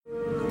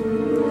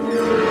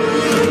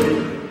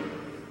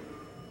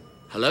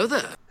Hello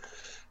there.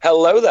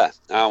 Hello there,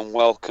 and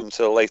welcome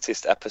to the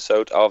latest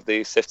episode of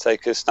the Sith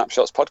Takers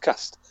Snapshots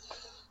podcast.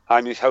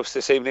 I'm your host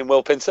this evening,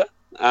 Will Pinter,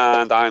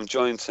 and I'm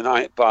joined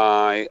tonight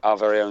by our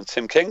very own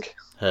Tim King.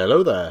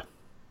 Hello there.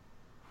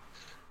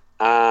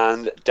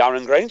 And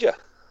Darren Granger.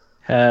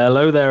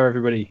 Hello there,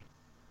 everybody.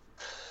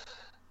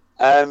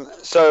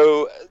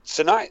 So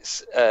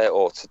tonight's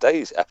or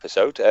today's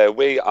episode,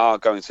 we are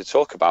going to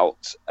talk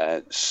about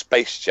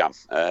Space Jam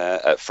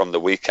from the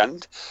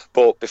weekend.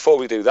 But before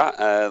we do that,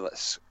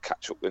 let's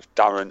catch up with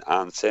Darren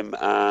and Tim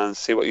and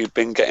see what you've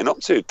been getting up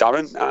to.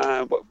 Darren,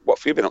 what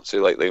have you been up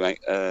to lately, mate?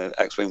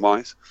 X-Wing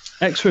wise.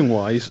 X-Wing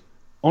wise,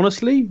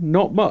 honestly,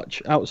 not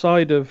much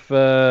outside of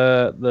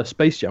the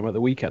Space Jam at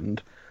the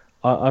weekend.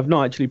 I've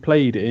not actually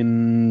played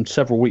in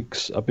several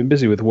weeks. I've been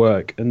busy with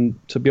work, and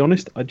to be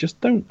honest, I just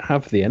don't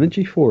have the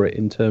energy for it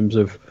in terms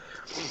of...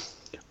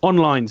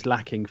 Online's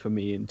lacking for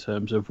me in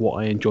terms of what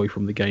I enjoy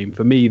from the game.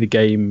 For me, the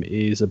game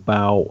is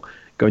about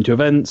going to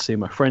events, seeing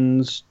my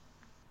friends,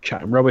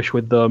 chatting rubbish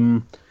with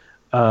them,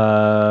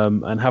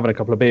 and having a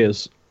couple of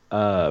beers.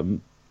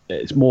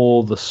 It's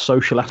more the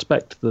social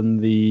aspect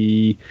than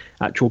the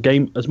actual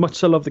game. As much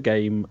as I love the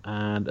game,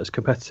 and as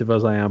competitive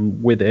as I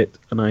am with it,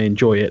 and I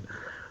enjoy it,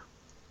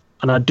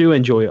 and I do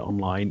enjoy it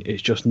online,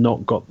 it's just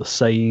not got the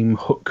same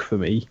hook for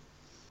me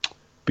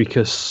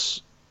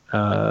because at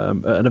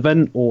an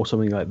event or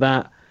something like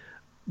that,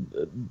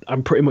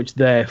 I'm pretty much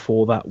there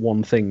for that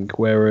one thing.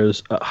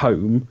 Whereas at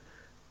home,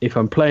 if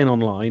I'm playing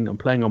online, I'm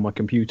playing on my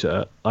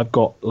computer, I've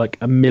got like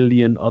a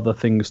million other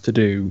things to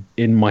do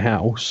in my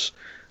house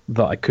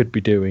that I could be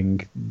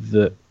doing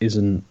that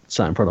isn't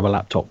sat in front of a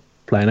laptop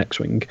playing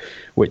X-Wing,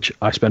 which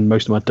I spend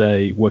most of my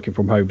day working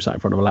from home sat in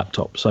front of a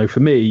laptop. So for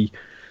me,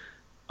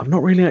 I've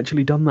not really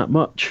actually done that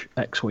much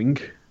X-Wing.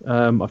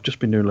 I've just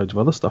been doing loads of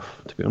other stuff,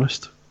 to be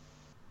honest.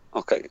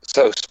 Okay,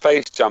 so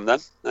Space Jam then.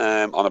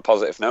 On a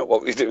positive note,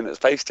 what were you doing at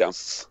Space Jam?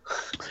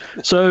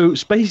 So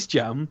Space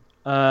Jam,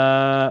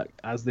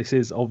 as this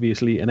is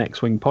obviously an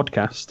X-Wing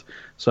podcast,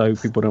 so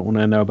people don't want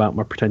to know about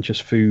my pretentious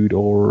food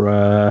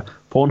or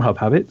Pornhub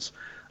habits.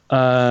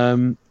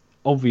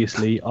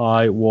 Obviously,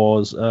 I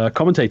was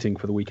commentating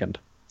for the weekend.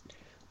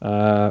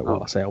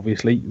 Well, I say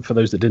obviously, for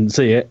those that didn't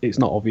see it, it's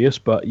not obvious,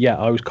 but yeah,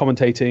 I was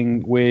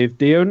commentating with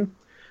Dion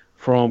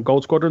from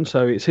Gold Squadron,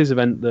 so it's his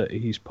event that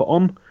he's put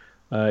on.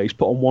 He's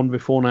put on one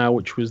before now,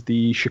 which was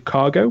the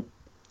Chicago,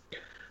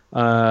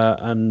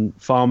 and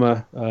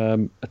Farmer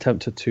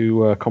attempted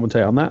to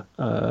commentate on that,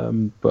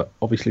 but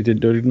obviously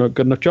didn't do a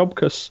good enough job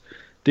because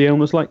Dion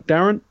was like,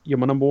 Darren, you're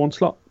my number one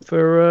slot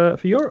for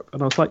Europe,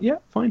 and I was like, yeah,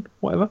 fine,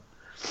 whatever.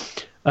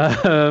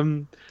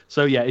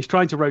 So yeah, he's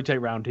trying to rotate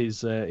around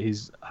his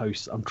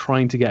hosts. I'm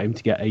trying to get him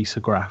to get Asa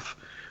Graf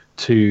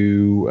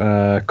to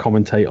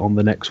commentate on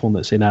the next one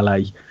that's in LA,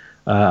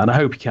 and I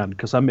hope he can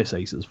because I miss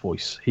Asa's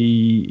voice.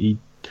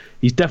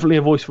 He's definitely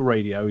a voice for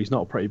radio. He's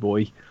not a pretty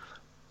boy,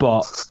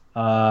 but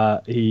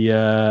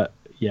there's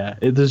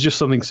just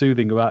something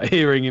soothing about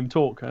hearing him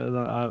talk.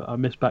 I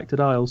miss Back to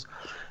Dials.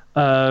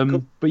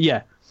 Cool. But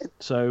yeah,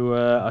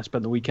 so I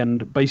spent the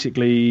weekend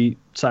basically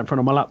sat in front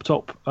of my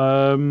laptop,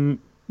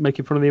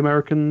 making fun of the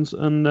Americans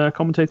and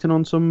commentating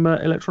on some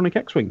electronic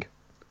X-Wing.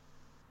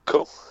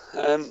 Cool.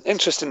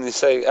 Interesting you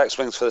say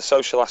X-Wings for the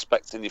social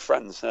aspect in your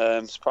friends.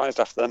 Surprised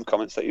after them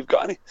comments that you've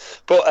got any.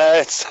 But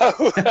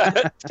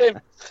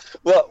Tim,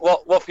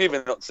 what have you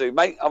been up to,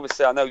 mate?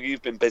 Obviously, I know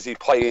you've been busy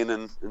playing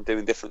and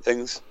doing different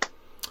things.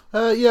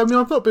 Yeah, I mean,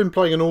 I've not been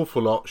playing an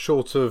awful lot,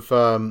 short of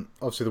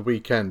obviously the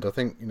weekend. I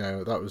think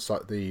that was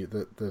like the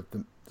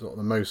sort of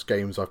the most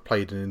games I've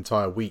played in an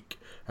entire week,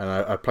 and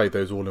I played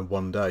those all in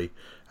one day.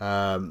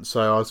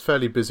 So I was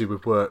fairly busy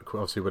with work,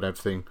 obviously, when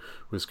everything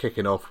was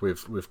kicking off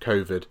with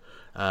COVID.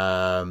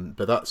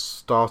 But that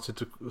started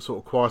to sort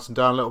of quieten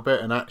down a little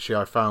bit, and actually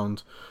I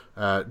found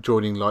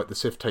joining like the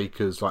Sith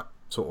Takers, like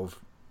sort of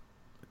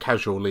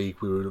casual league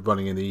we were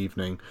running in the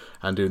evening,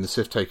 and doing the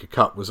Sith Taker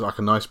Cup was like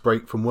a nice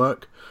break from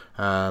work.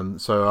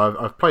 So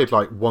I've played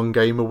like one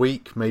game a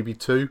week, maybe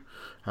two,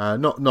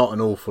 not an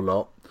awful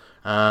lot.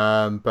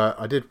 But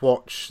I did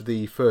watch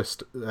the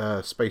first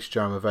Space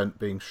Jam event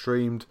being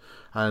streamed,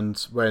 and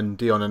when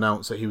Dion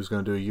announced that he was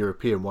going to do a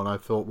European one, I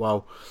thought,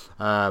 well,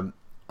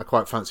 I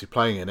quite fancy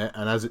playing in it.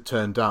 And as it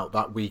turned out,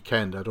 that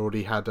weekend I'd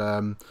already had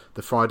the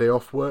Friday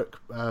off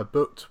work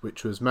booked,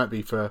 which was meant to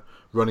be for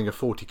running a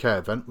 40k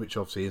event, which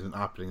obviously isn't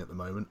happening at the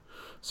moment.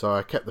 So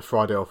I kept the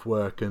Friday off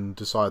work and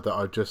decided that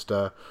I'd just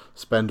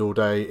spend all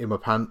day in my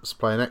pants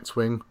playing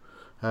X-Wing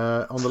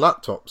on the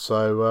laptop.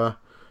 So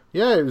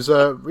yeah, it was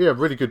a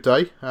really good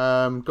day.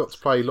 Got to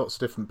play lots of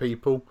different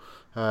people,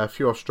 a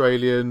few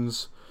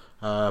Australians.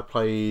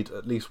 Played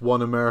at least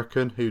one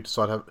American who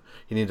decided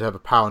he needed to have a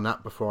power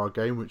nap before our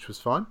game, which was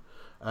fine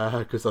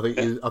because I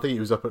think he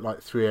was up at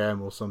like 3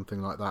 a.m. or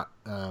something like that,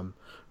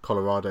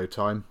 Colorado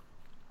time.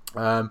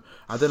 And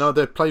then I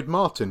played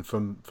Martin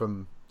from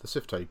the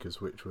Sith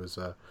Takers, which was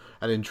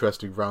an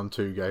interesting round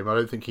 2 game. I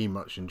don't think he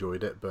much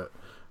enjoyed it, but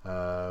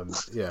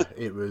yeah,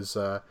 it was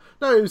it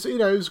was it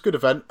was a good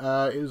event.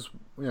 It was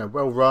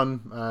well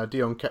run.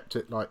 Dion kept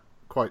it like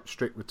quite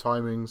strict with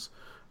timings.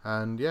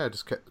 and yeah,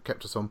 just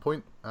kept us on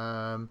point.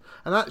 And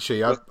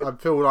actually, I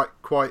feel like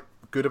quite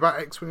good about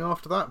X-Wing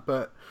after that,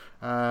 but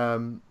I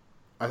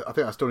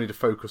think I still need to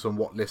focus on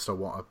what list I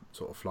want to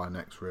sort of fly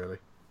next, really.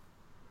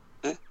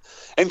 Yeah.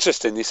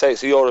 Interesting. You say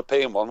it's a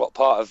European one. What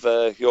part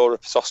of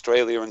Europe is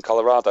Australia and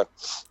Colorado?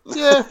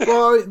 Yeah,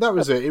 well, that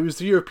was it. It was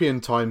the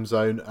European time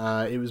zone.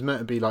 It was meant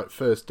to be like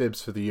first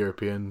dibs for the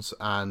Europeans,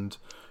 and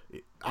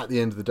at the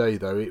end of the day,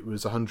 though, it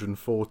was a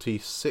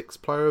 146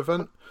 player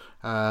event.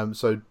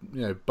 So,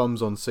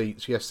 bums on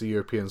seats. Yes, the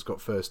Europeans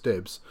got first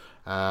dibs,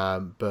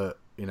 but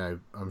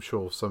I'm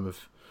sure some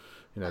of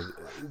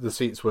the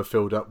seats were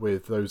filled up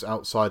with those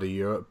outside of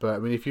Europe. But I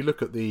mean, if you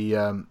look at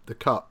the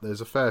cut, there's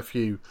a fair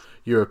few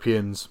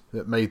Europeans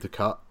that made the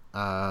cut.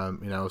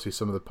 Obviously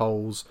some of the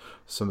Poles,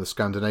 some of the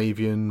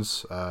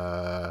Scandinavians.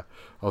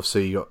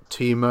 Obviously you got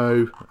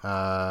Timo.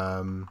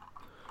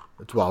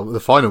 Well, the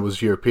final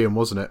was European,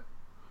 wasn't it?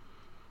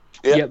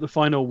 Yeah, the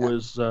final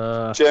was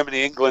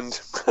Germany,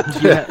 England.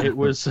 Yeah, it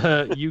was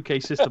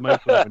UK System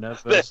Open winner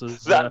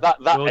versus that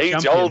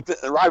age-old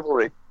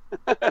rivalry.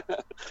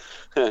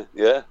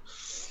 Yeah.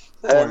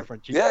 Sorry,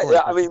 Frenchie.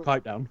 I mean,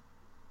 pipe down.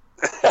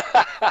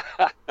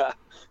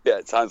 Yeah,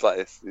 it sounds like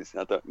this.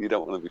 You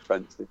don't want to be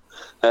Frenchy.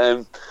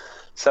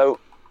 So,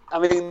 I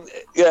mean,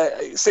 yeah,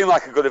 it seemed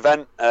like a good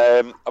event.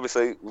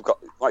 Obviously, we've got,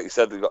 like you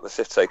said, we've got the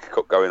Sith Taker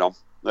Cup going on.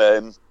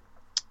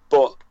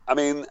 But I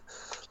mean,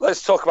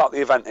 let's talk about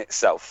the event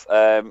itself.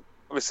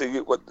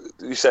 Obviously,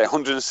 you say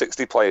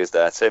 160 players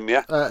there, Tim?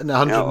 Yeah.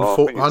 No,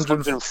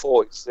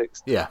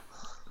 146. Yeah.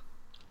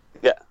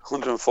 Yeah,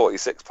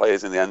 146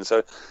 players in the end.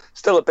 So,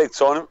 still a big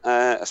tournament,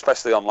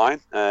 especially online.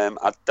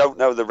 I don't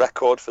know the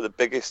record for the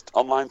biggest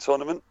online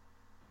tournament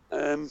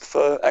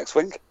for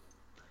X-Wing.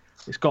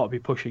 It's got to be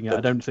pushing it.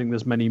 I don't think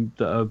there's many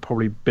that are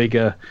probably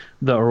bigger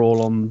that are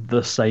all on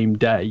the same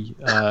day.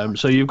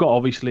 So you've got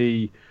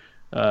obviously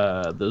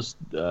there's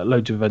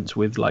loads of events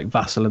with like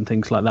Vassal and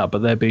things like that,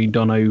 but they're being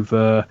done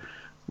over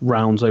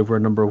rounds over a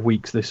number of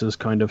weeks. This is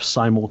kind of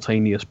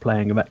simultaneous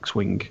playing of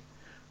X-Wing.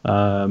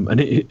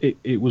 And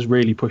it was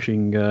really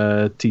pushing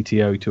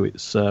TTO to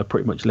its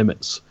pretty much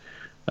limits.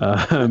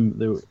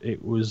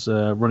 It was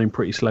running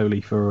pretty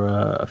slowly for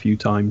a few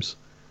times.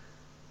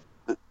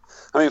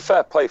 I mean,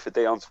 fair play for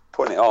Dion to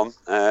putting it on.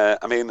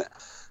 I mean,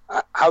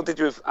 how did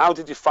you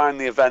find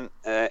the event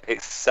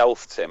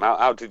itself, Tim?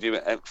 How did you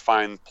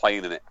find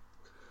playing in it?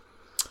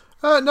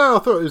 No, I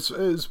thought it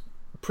was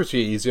pretty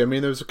easy. I mean,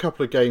 there was a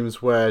couple of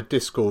games where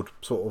Discord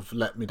sort of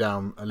let me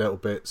down a little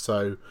bit,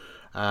 so.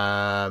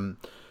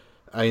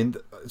 I mean,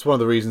 it's one of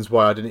the reasons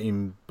why I didn't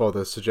even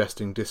bother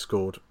suggesting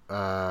Discord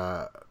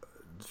for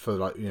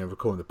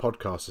recording the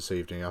podcast this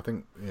evening. I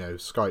think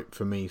Skype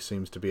for me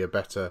seems to be a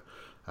better,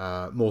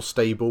 more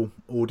stable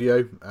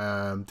audio.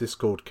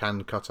 Discord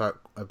can cut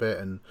out a bit,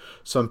 and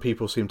some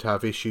people seem to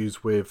have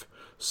issues with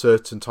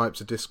certain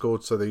types of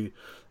Discord. So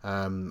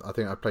I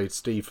think I played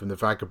Steve from the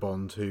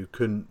Vagabond, who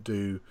couldn't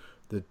do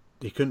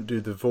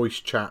the voice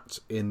chat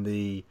in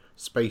the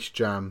Space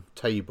Jam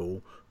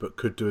table, but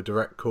could do a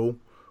direct call.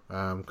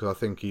 Because I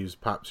think he was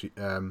perhaps he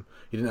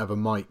didn't have a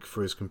mic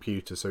for his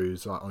computer, so he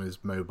was like on his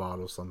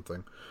mobile or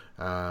something.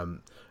 It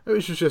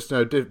was just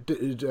a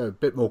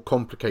bit more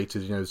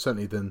complicated,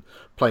 certainly than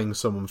playing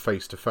someone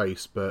face to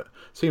face, but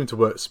seemed to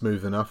work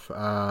smooth enough.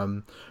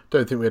 Don't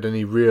think we had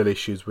any real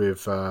issues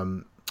with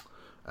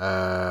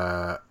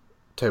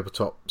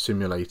Tabletop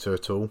Simulator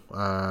at all.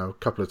 A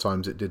couple of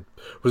times it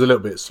was a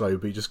little bit slow,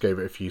 but you just gave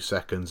it a few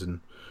seconds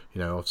and.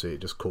 Obviously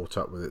it just caught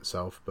up with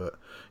itself. But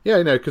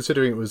yeah,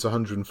 considering it was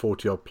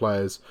 140 odd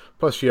players,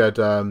 plus you had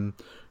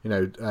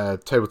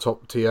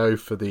Tabletop TO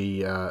for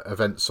the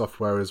event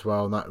software as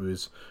well, and that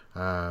was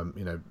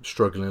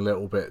struggling a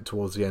little bit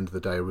towards the end of the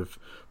day with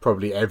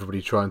probably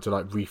everybody trying to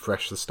like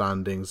refresh the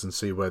standings and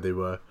see where they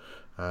were.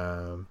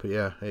 But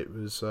yeah, it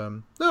was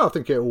I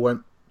think it all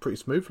went pretty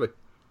smoothly.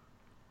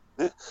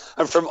 Yeah.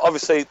 And from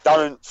obviously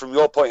Darren, from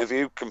your point of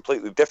view,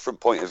 completely different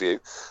point of view.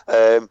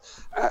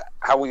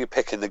 How were you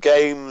picking the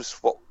games?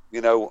 What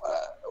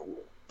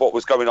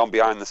was going on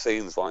behind the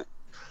scenes like?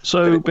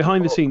 So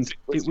behind the scenes,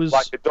 it was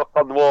like a duck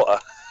on the water.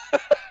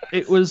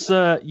 It was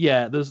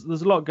There's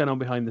a lot going on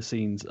behind the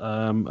scenes.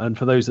 And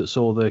for those that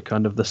saw the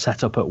kind of the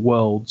setup at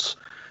Worlds,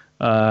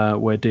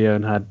 where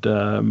Dion had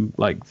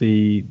like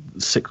the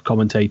 6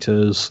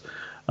 commentators.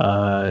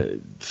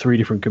 3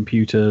 different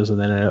computers, and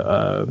then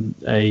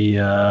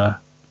a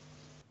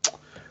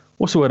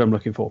what's the word I'm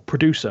looking for?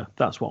 Producer.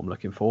 That's what I'm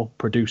looking for.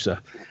 Producer.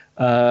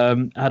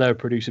 Had a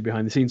producer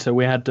behind the scenes. So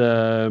we had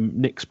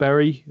Nick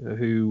Sperry,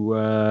 who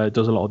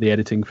does a lot of the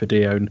editing for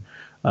Dion,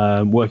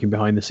 working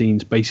behind the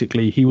scenes.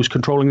 Basically, he was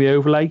controlling the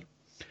overlay.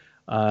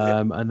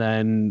 And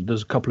then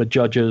there's a couple of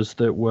judges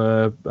that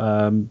were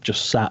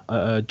just sat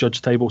at a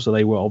judge table, so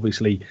they were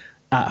obviously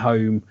at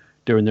home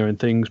doing their own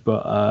things,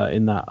 but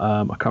in that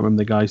I can't remember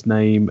the guy's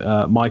name,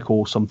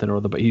 Michael something or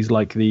other, but he's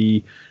like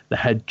the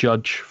head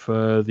judge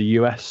for the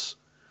US,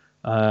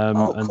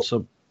 cool.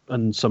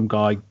 and some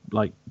guy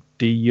like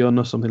D Yun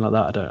or something like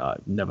that.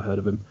 I've never heard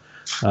of him,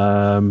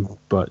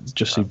 but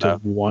just seemed to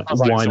whine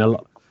a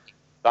lot.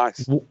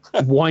 Dice.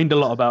 Whined a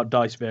lot about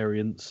dice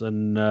variants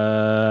and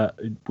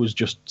was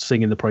just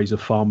singing the praise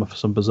of Farmer for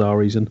some bizarre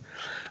reason.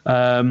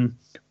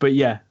 But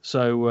yeah,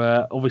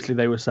 so obviously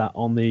they were sat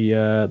on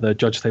the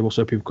judge table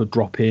so people could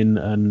drop in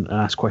and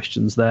ask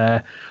questions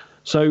there.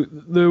 So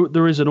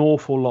there is an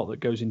awful lot that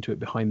goes into it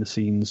behind the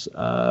scenes,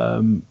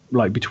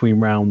 like between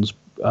rounds,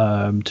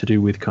 to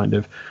do with kind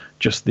of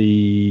just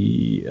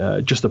the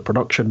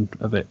production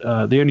of it.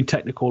 The only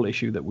technical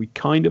issue that we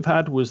kind of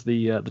had was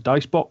the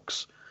dice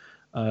box.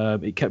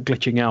 It kept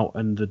glitching out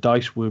and the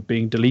dice were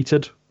being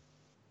deleted,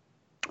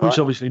 which is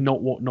obviously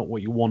not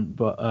what you want.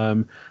 But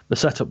the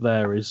setup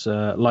there is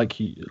like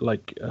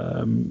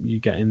you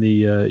get in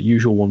the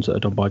usual ones that are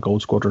done by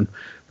Gold Squadron,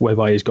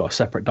 whereby he's got a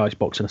separate dice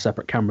box and a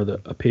separate camera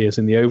that appears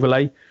in the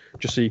overlay,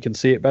 just so you can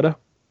see it better.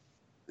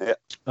 Yeah.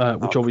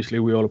 Which obviously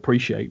we all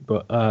appreciate,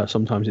 but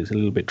sometimes it's a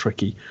little bit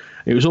tricky.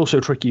 It was also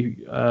tricky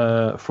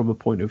from a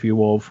point of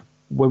view of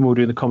when we were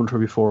doing the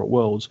commentary before at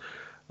Worlds.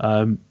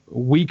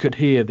 We could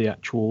hear the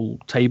actual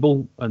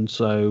table, and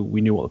so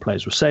we knew what the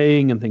players were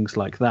saying and things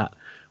like that.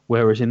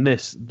 Whereas in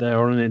this, they're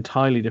on an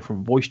entirely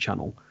different voice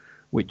channel,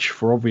 which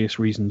for obvious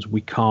reasons we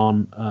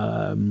can't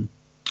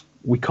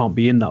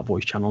be in that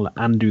voice channel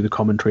and do the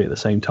commentary at the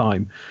same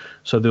time.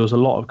 So there was a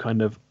lot of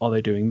kind of, are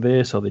they doing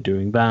this? Are they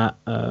doing that?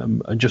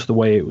 And just the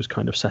way it was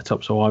kind of set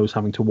up. So I was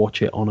having to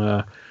watch it on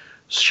a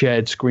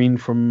shared screen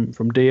from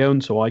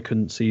Dion, so I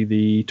couldn't see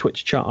the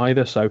Twitch chat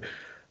either. So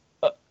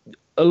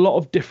a lot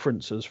of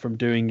differences from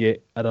doing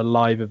it at a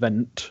live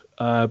event,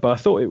 but I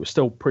thought it was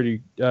still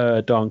pretty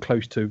darn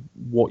close to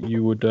what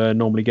you would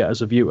normally get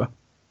as a viewer.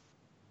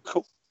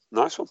 Cool,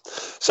 nice one.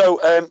 So,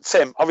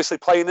 Tim, obviously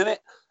playing in it,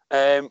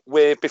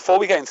 before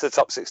we get into the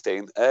top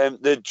 16,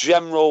 the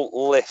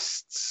general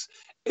lists,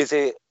 is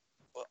it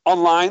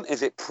online?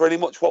 Is it pretty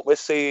much what we're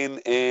seeing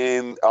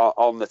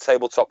on the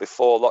tabletop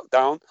before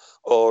lockdown,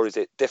 or is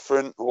it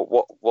different?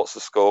 What's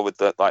the score with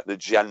the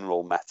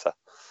general meta?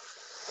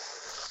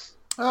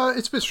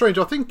 It's a bit strange.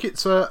 I think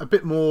it's a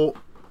bit more.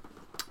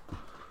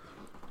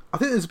 I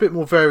think there's a bit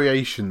more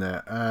variation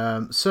there.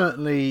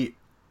 Certainly,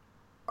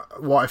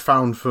 what I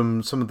found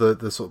from some of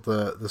the sort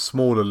of the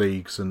smaller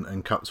leagues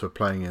and cups we're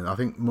playing in, I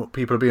think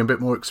people are being a bit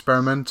more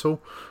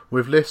experimental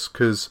with lists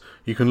because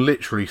you can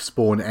literally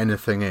spawn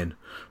anything in.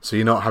 So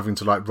you're not having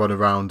to run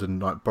around and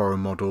borrow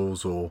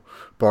models or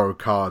borrow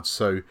cards.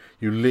 So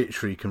you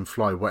literally can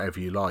fly whatever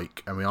you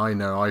like. I mean, I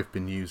know I've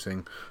been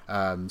using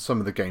some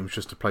of the games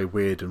just to play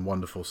weird and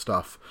wonderful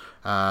stuff.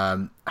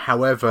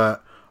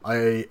 However,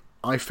 I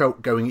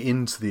felt going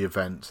into the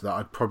event that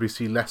I'd probably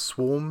see less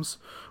swarms,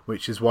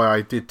 which is why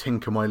I did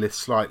tinker my list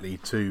slightly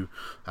to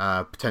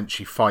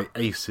potentially fight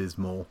aces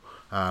more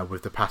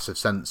with the passive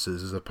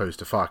sensors as opposed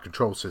to fire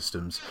control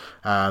systems.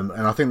 And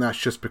I think that's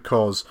just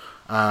because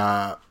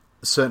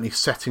certainly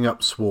setting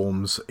up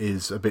swarms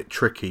is a bit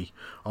tricky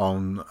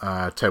on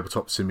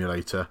Tabletop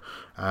Simulator.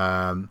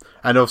 And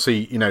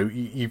obviously,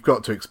 you've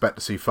got to expect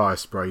to see fire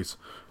sprays,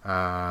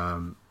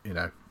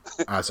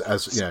 as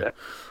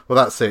well,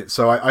 that's it.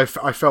 So I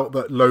felt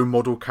that low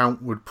model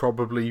count would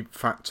probably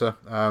factor,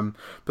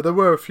 but there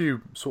were a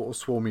few sort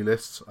of swarmy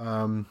lists.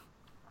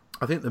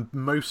 I think the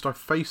most I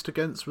faced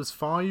against was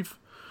 5,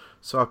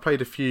 so I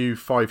played a few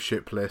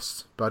 5-ship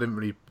lists, but I didn't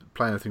really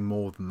play anything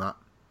more than that.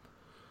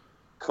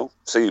 Cool.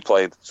 So you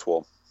played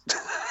Swarm.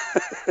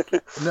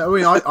 No, I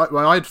mean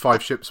I had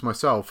 5 ships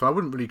myself, and I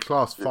wouldn't really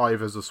class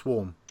 5 as a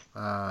swarm.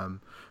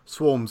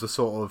 Swarms are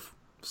sort of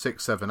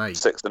 6, 7, 8.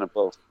 6 and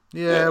above.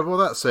 Yeah, well,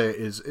 that's it,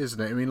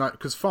 isn't it? I mean,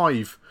 because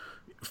 5,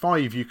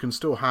 you can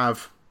still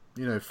have,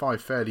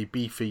 5 fairly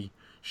beefy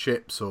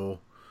ships or,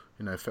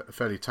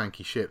 fairly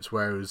tanky ships,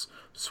 whereas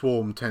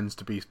Swarm tends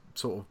to be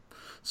sort of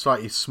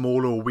slightly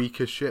smaller or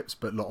weaker ships,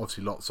 but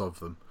obviously lots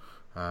of them.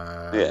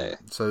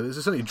 So there's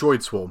certainly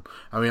Droid Swarm.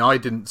 I mean, I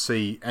didn't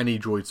see any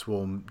Droid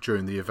Swarm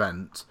during the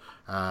event,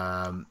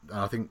 and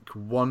I think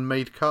one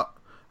made cut.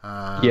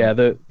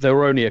 There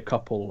were only a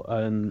couple,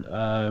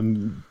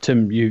 and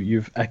Tim,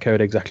 you've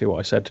echoed exactly what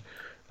I said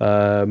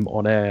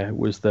on air.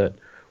 Was that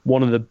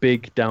one of the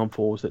big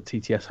downfalls that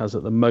TTS has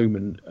at the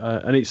moment?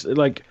 And it's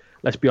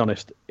let's be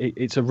honest,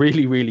 it's a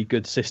really, really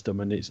good system,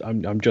 and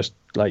I'm just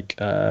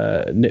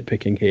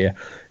nitpicking here,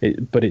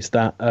 but it's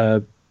that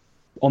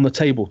on the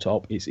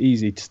tabletop, it's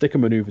easy to stick a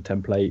maneuver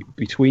template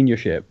between your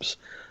ships,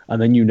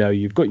 and then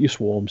you've got your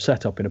swarm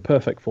set up in a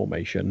perfect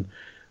formation,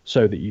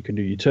 so that you can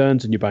do your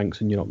turns and your banks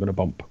and you're not going to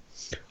bump.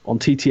 On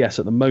TTS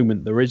at the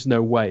moment, there is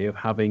no way of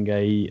having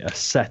a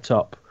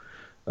setup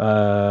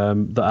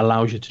that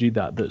allows you to do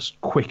that that's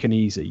quick and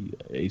easy.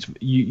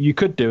 You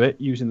could do it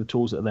using the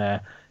tools that are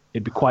there.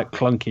 It'd be quite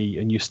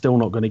clunky, and you're still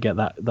not going to get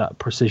that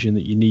precision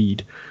that you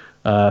need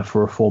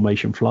for a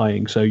formation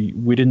flying. So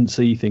we didn't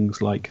see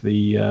things like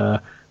the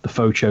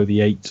Focho,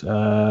 the 8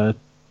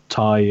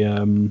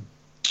 TIE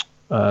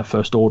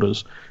First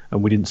Orders,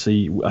 and we didn't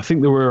see. I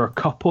think there were a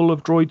couple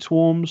of droid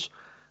swarms,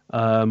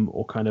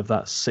 or kind of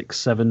that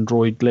 6-7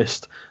 droid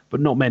list, but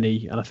not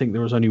many. And I think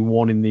there was only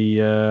one in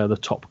the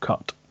top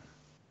cut.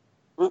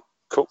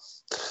 Cool.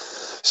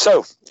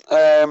 So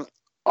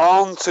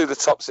on to the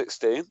top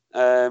 16.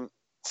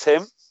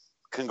 Tim,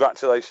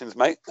 congratulations,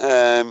 mate.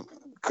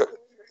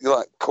 You're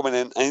like coming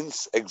in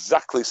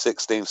exactly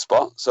 16th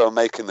spot, so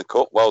making the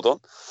cut. Well done.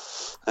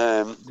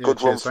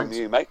 Good run from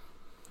you, mate.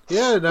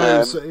 Yeah,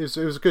 no, it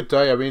was a good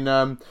day. I mean,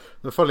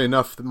 funnily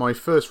enough, my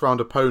first round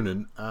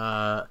opponent,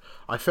 I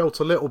felt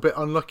a little bit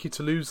unlucky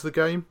to lose the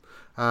game,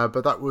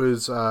 but that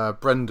was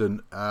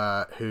Brendan,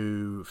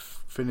 who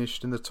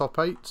finished in the top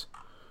 8.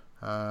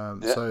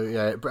 So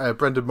yeah,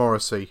 Brendan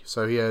Morrissey.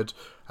 So he had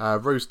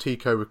Rose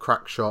Tico with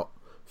Crackshot,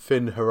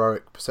 Finn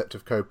Heroic,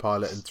 Perceptive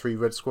Co-Pilot, and 3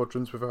 Red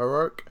Squadrons with a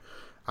Heroic.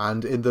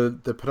 And in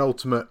the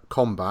penultimate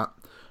combat,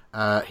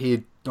 he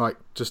had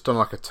just done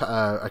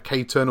a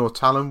K-turn or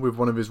Talon with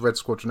one of his Red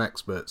Squadron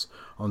experts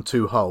on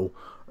 2 hull.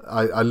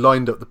 I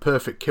lined up the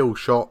perfect kill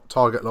shot,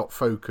 target lock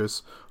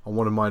focus on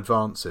one of my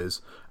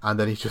advances, and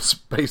then he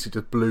just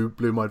basically just blew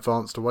my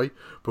advanced away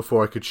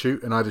before I could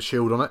shoot, and I had a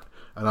shield on it,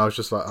 and I was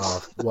just like,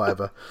 oh,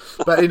 whatever.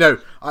 But I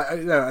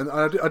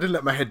didn't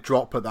let my head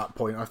drop at that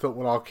point. I thought,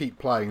 well, I'll keep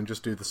playing and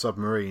just do the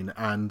submarine,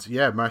 and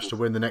yeah, managed to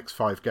win the next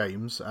 5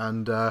 games,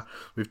 and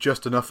with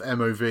just enough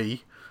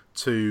MOV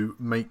to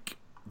make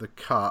the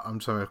cut. I'm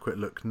just having a quick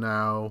look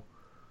now.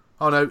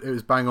 Oh no, it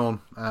was bang on.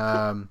 Bang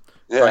on.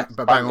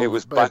 It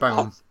was bang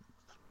on.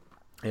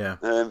 Yeah.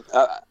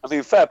 I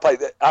mean, fair play.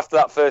 After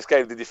that first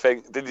game, did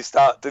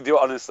you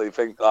honestly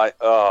think like,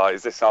 oh,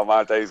 is this how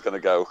my day's going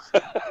to go?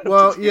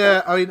 Well,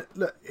 yeah. I mean,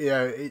 look,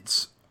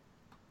 it's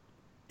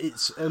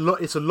a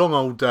long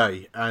old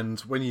day, and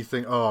when you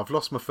think, oh, I've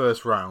lost my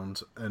first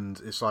round, and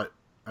it's like,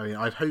 I mean,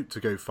 I'd hoped to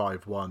go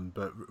 5-1,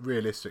 but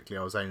realistically,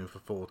 I was aiming for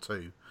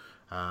 4-2.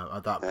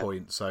 At that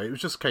point, so it was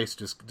just a case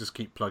of just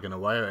keep plugging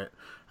away at it.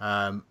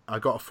 I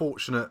got a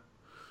fortunate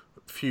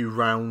few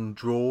round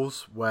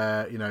draws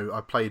where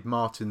I played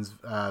Martin's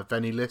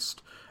Venny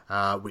list,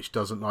 which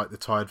doesn't like the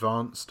TIE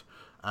Advanced.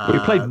 We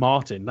played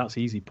Martin. That's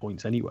easy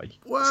points anyway.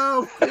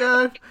 Well,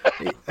 yeah,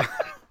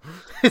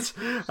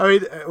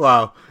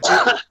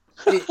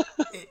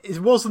 it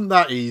wasn't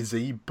that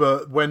easy,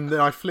 but when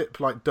I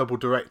flipped like double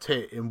direct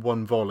hit in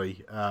one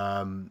volley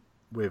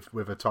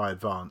with a TIE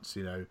Advance,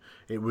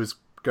 it was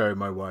going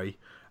my way.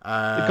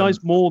 The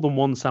guy's more than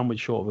one sandwich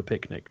short of a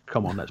picnic.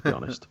 Come on, let's be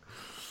honest.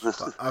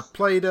 I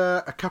played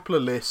a couple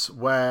of lists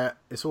where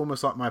it's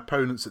almost like my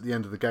opponents at the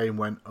end of the game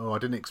went, oh, I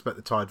didn't expect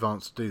the TIE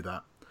Advance to do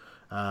that.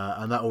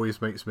 And that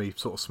always makes me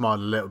sort of smile a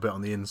little bit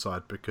on the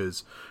inside,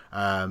 because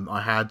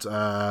I had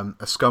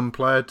a scum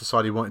player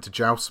decide he wanted to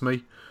joust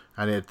me,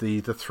 and it had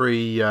the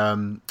 3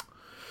 what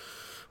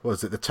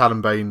was it, the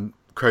Talonbane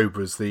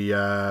Cobras,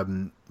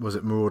 the was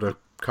it Marauder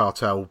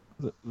Cartel,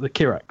 the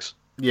Kirax.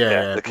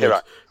 Yeah, the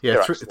Kirax.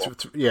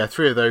 Yeah,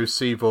 3 of those,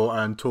 Seavor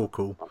and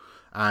Torkul,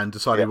 and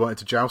decided he wanted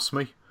to joust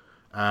me.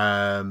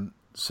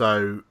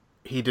 So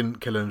he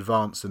didn't kill an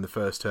advance in the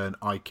first turn.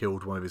 I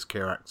killed one of his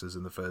Kiraxes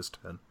in the first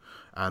turn,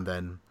 and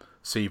then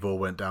Seavor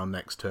went down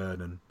next turn,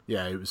 and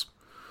yeah, it was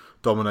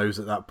dominoes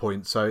at that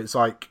point. So it's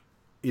like,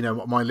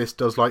 my list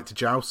does like to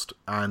joust,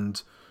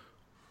 and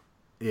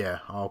yeah,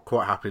 I'll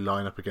quite happily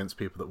line up against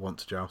people that want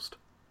to joust.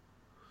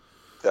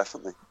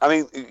 Definitely. I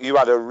mean, you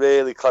had a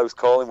really close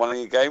call in one of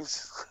your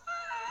games.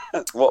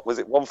 What was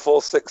it,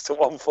 146 to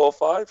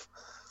 145?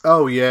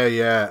 Oh, yeah.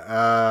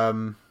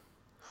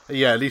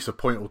 Yeah, at least a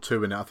point or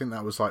 2 in it. I think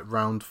that was like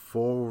round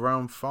 4 or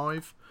round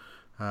 5.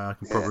 I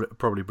can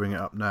probably bring it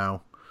up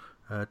now.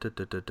 So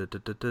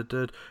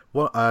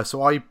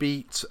I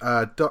beat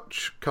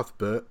Dutch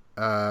Cuthbert.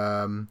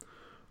 That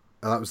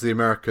was the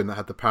American that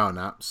had the power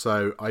nap.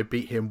 So I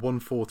beat him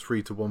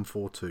 143 to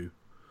 142.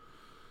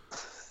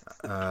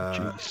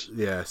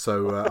 Yeah,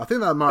 so I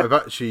think that might have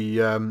actually.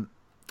 I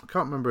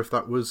can't remember if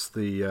that was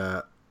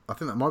the. I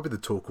think that might be the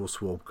Torkul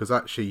Swarm, because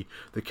actually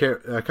a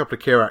couple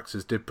of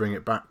Kiraxes did bring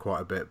it back quite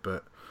a bit.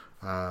 But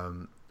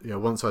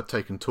once I'd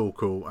taken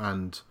Torkul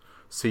and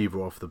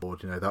Seavor off the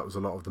board, that was a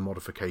lot of the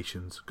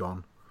modifications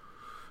gone.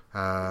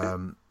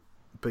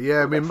 But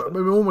yeah, I mean,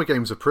 all my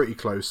games are pretty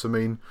close. I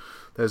mean,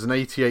 there's an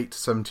 88 to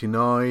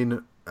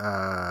 79,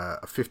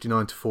 a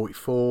 59 to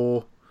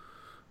 44.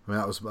 I mean,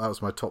 that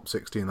was my top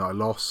 16 that I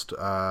lost.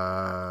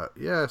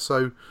 Yeah,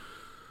 so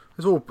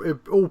it's all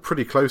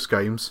pretty close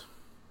games.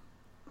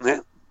 Yeah.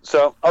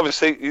 So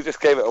obviously you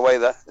just gave it away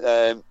there.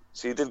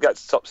 So you did get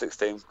to top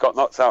 16, got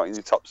knocked out in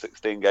your top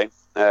 16 game.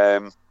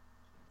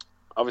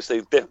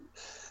 Obviously,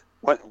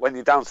 when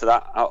you're down to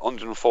that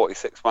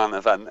 146 man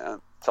event,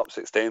 top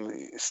 16,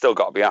 you still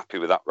got to be happy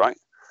with that, right?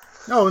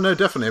 Oh no,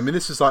 definitely. I mean,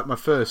 this is like my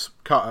first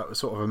cut at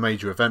sort of a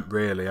major event,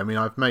 really. I mean,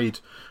 I've made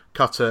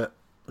cut at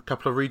a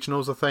couple of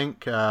regionals, I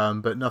think,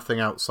 but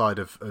nothing outside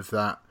of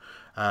that.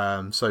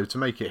 So to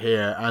make it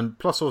here, and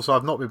plus also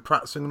I've not been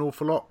practicing an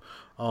awful lot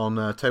on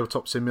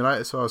Tabletop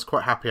Simulator, so I was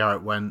quite happy how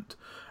it went.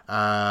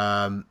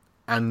 And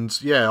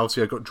yeah,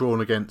 obviously I got drawn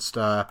against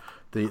the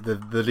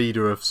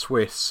leader of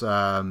Swiss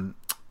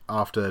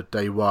after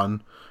day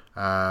 1,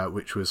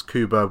 which was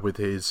Kuba with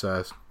his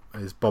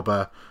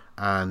Bobber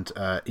and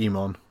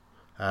Emon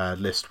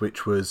list,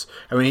 which was,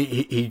 I mean,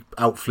 he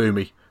outflew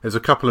me. There's a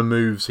couple of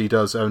moves he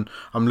does, and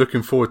I'm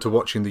looking forward to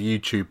watching the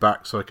YouTube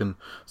back so I can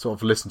sort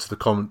of listen to the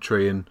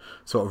commentary and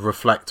sort of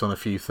reflect on a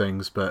few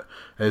things. But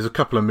there's a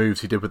couple of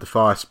moves he did with the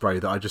fire spray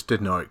that I just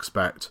did not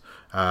expect,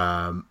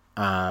 and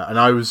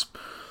I was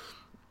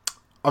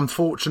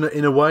unfortunate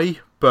in a way.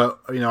 But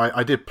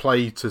I did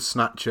play to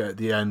snatch it at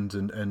the end,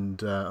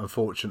 and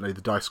unfortunately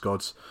the dice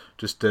gods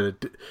just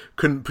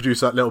couldn't produce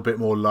that little bit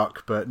more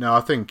luck. But no,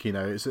 I think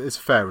it's a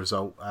fair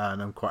result,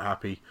 and I'm quite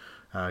happy.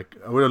 I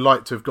would have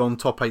liked to have gone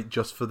top 8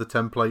 just for the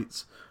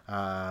templates,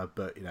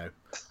 but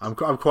I'm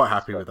quite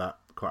happy with that.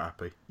 Quite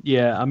happy.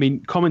 Yeah, I mean,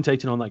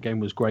 commentating on that game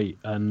was great,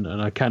 and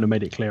I kind of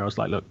made it clear. I was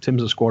like, look,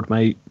 Tim's a squad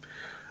mate.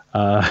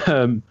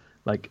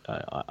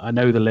 I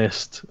know the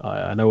list,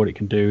 I know what it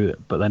can do,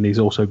 but then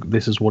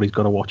this is what he's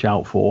got to watch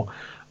out for.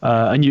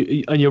 And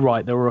you're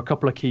right, there were a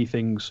couple of key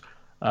things,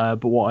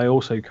 but what I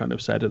also kind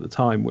of said at the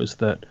time was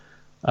that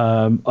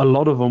a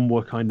lot of them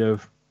were kind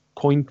of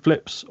coin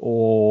flips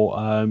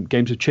or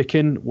games of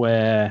chicken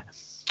where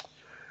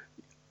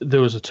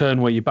there was a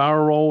turn where you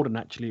barrel rolled and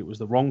actually it was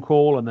the wrong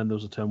call, and then there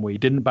was a turn where you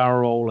didn't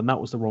barrel roll and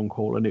that was the wrong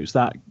call, and it was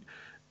that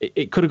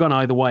it could have gone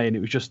either way, and it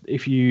was just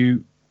if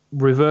you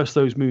reverse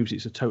those moves,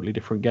 it's a totally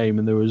different game.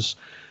 And there was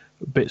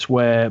bits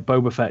where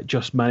Boba Fett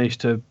just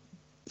managed to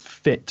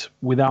fit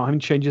without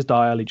having to change his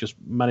dial. He just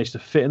managed to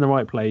fit in the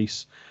right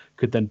place,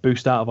 could then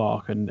boost out of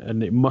arc, and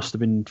it must have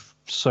been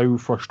so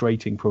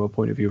frustrating from a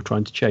point of view of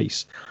trying to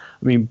chase.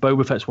 I mean,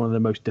 Boba Fett's one of the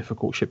most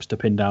difficult ships to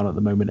pin down at the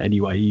moment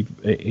anyway,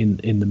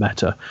 in the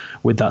meta,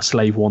 with that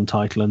Slave 1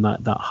 title and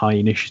that high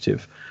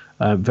initiative.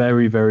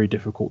 Very, very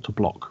difficult to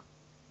block.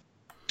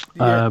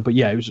 Yeah. But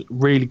yeah, it was a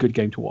really good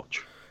game to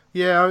watch.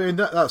 Yeah, I mean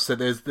that's it.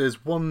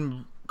 There's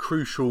one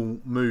crucial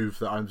move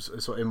that I'm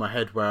sort of in my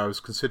head where I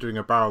was considering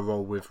a barrel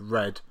roll with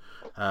red,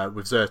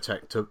 with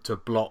Zyrtec to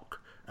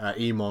block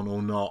Emon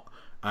or not,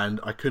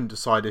 and I couldn't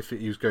decide if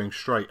he was going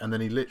straight, and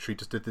then he literally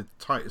just did the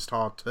tightest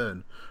hard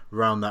turn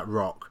around that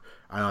rock,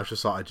 and I was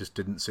just like, I just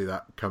didn't see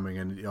that coming,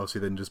 and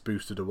obviously then just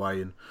boosted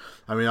away. And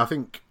I mean, I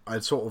think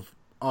I'd sort of,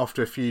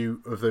 after a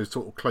few of those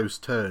sort of close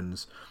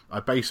turns, I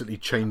basically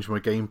changed my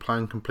game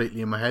plan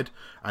completely in my head,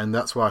 and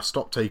that's why I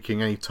stopped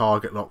taking any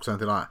target locks or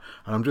anything like that,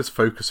 and I'm just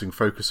focusing,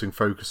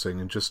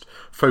 and just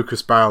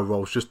focus barrel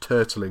rolls, just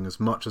turtling as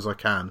much as I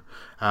can,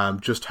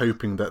 just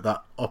hoping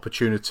that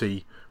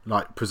opportunity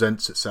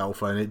presents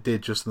itself, and it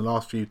did. Just in the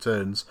last few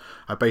turns,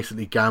 I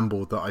basically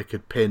gambled that I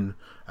could pin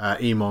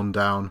Emon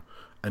down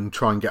and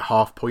try and get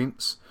half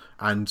points.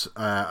 And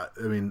I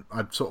mean,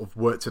 I'd sort of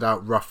worked it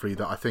out roughly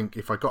that I think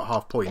if I got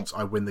half points,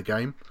 I win the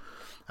game.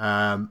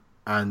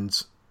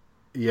 And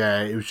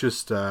yeah, it was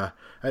just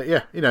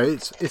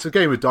it's a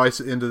game of dice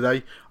at the end of the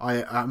day.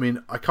 I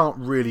mean, I can't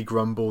really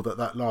grumble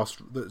that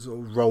sort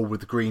of roll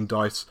with the green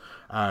dice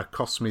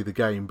cost me the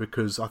game,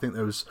 because I think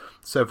there was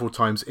several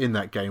times in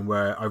that game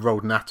where I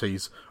rolled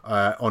natties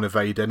on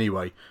evade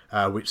anyway,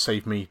 which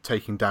saved me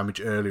taking damage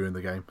earlier in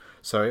the game.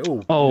 So it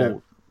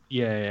all.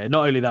 Yeah,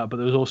 not only that, but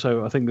there was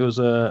also, I think there was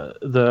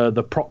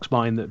the prox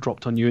mine that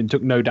dropped on you and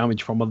took no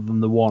damage from other than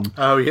the one.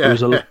 Oh yeah, it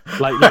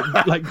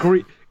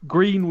was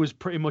Green was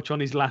pretty much on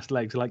his last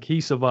legs. Like, he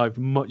survived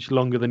much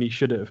longer than he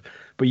should have.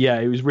 But yeah,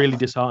 it was really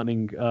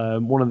disheartening.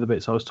 One of the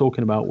bits I was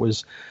talking about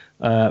was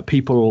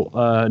people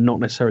not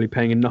necessarily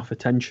paying enough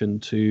attention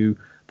to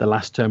the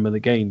last term of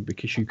the game,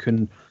 because you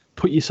can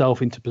put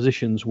yourself into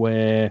positions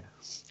where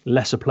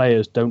lesser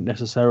players don't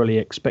necessarily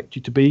expect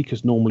you to be,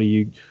 because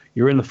normally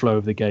you're in the flow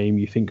of the game.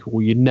 You think,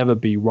 well, you'd never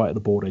be right at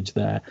the board edge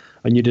there,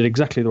 and you did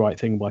exactly the right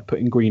thing by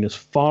putting Green as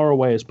far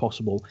away as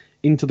possible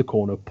into the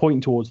corner, pointing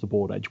towards the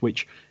board edge,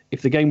 which,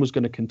 if the game was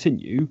going to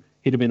continue,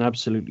 he'd have been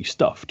absolutely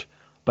stuffed.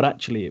 But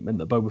actually it meant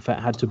that Boba Fett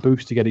had to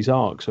boost to get his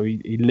arc, so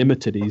he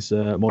limited his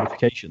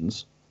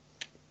modifications.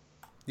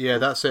 Yeah,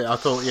 that's it. I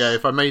thought,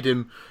 if I made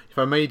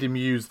him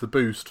use the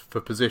boost for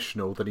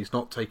positional, then he's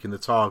not taking the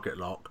target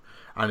lock,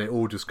 and it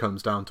all just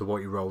comes down to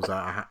what he rolls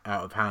out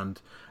of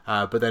hand.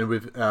 But then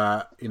with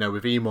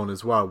Emon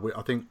as well,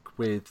 I think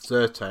with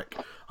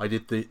Zyrtec, I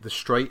did the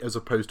straight as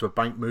opposed to a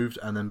bank move,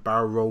 and then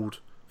barrel rolled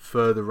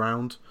further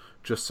round,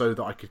 just so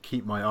that I could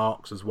keep my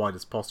arcs as wide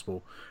as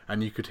possible.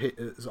 And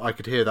I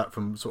could hear that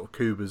from sort of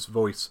Kuba's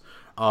voice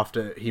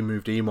after he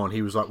moved Emon.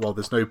 He was like, well,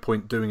 there's no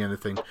point doing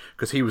anything,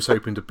 because he was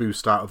hoping to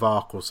boost out of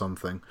arc or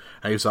something.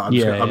 And he was like,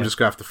 I'm just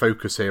going to have to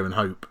focus here and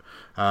hope.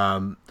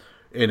 And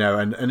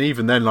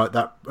even then, like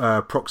that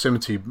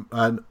proximity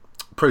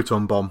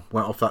proton bomb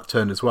went off that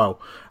turn as well,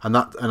 and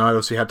I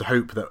obviously had to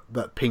hope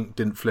that Pink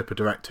didn't flip a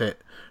direct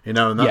hit, and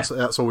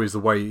that's always the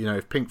way.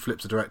 If Pink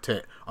flips a direct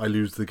hit, I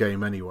lose the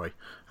game anyway.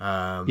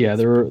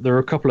 There are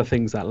a couple of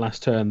things that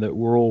last turn that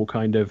were all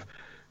kind of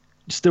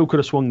still could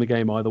have swung the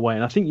game either way,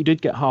 and I think you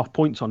did get half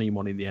points on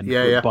Emon in the end.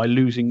 By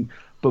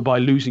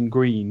losing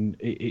Green,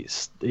 it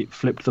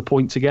flipped the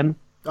points again.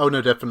 Oh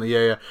no, definitely,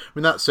 yeah. I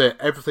mean, that's it.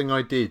 Everything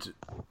I did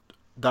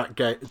that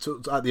game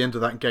at the end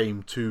of that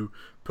game to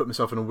put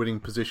myself in a winning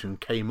position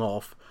came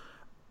off,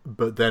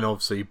 but then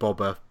obviously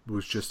Boba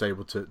was just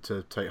able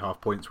to take half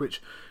points,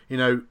 which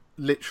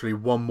literally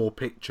one more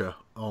picture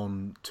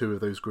on two of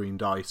those green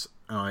dice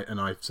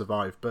and I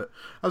survived. But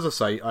as I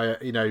say,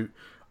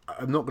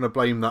 I'm not going to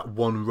blame that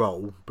one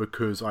roll,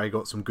 because I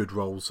got some good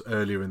rolls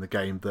earlier in the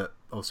game that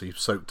obviously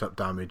soaked up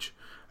damage.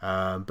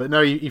 But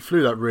no, he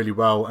flew that really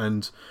well,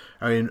 and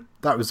I mean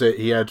that was it.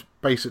 He had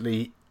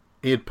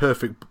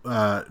perfect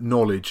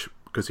knowledge,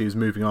 because he was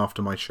moving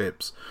after my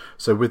ships.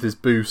 So with his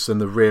boosts and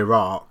the rear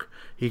arc,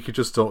 he could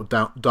just sort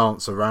of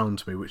dance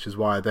around me, which is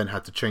why I then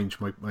had to change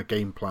my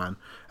game plan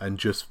and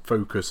just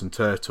focus and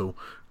turtle.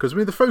 Because I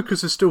mean, the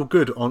focus is still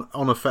good on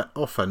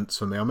offense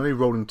for me. I'm only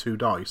rolling 2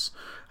 dice,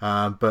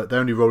 but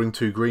they're only rolling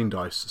 2 green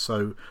dice.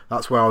 So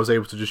that's where I was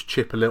able to just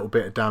chip a little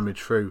bit of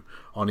damage through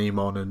on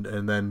Emon,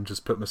 and then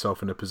just put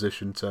myself in a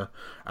position to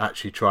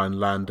actually try and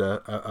land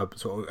a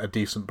sort of a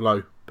decent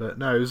blow. But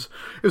no, it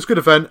was a good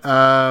event.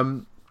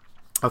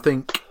 I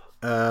think.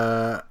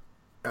 I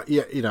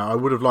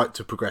would have liked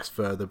to progress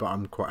further, but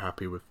I'm quite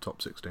happy with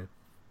top 16.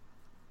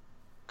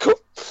 Cool.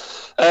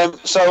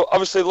 So,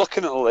 obviously,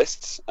 looking at the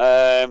lists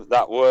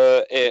that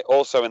were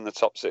also in the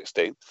top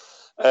 16,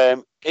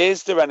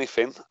 is there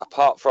anything,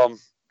 apart from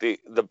the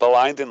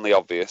blindingly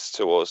obvious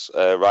to us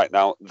right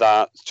now,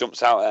 that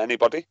jumps out at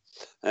anybody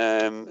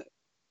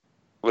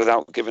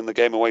without giving the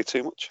game away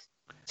too much?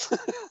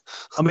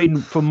 I mean,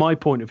 from my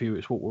point of view,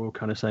 it's what we were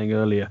kind of saying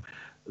earlier.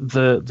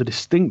 The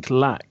distinct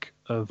lack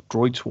of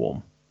Droid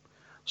Swarm.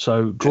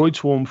 So Droid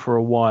Swarm for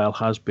a while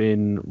has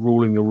been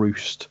ruling the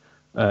roost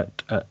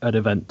at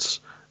events.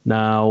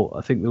 Now,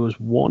 I think there was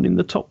one in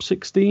the top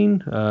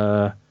 16,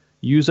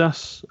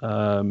 Uzas,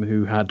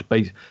 who had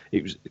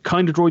it was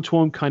kind of Droid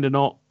Swarm, kind of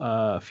not.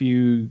 A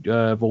few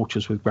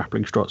vultures with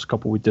grappling struts, a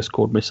couple with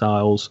Discord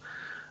missiles,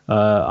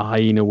 a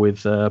hyena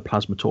with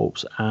plasma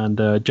torps, and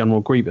General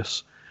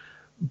Grievous.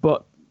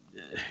 But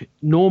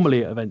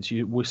normally at events,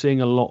 we're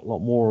seeing a lot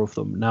more of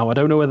them. Now, I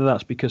don't know whether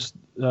that's because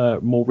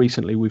more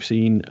recently we've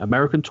seen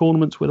American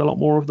tournaments with a lot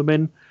more of them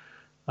in,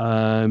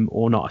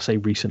 or not. I say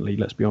recently,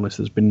 let's be honest,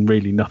 there's been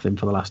really nothing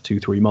for the last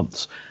 2-3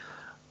 months.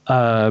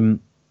 So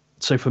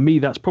for me,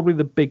 that's probably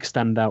the big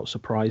standout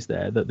surprise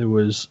there, that there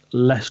was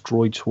less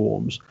Droid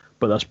Swarms,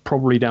 but that's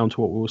probably down to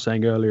what we were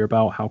saying earlier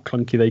about how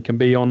clunky they can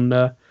be on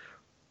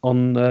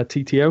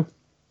TTO,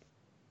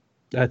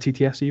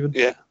 TTS even.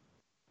 Yeah.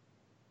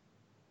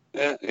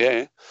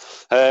 Yeah.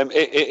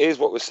 It is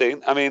what we're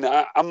seeing. I mean,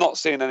 I'm not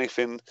seeing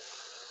anything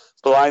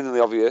blindingly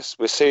obvious.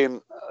 We're seeing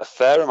a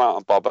fair amount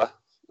of bobber,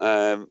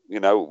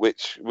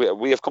 which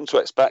we have come to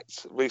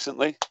expect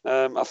recently,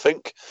 I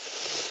think.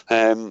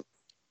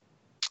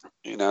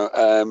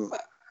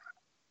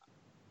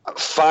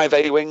 5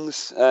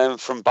 A-Wings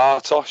from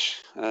Bartosz.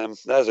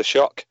 There's a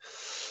shock.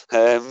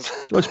 Well,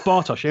 it's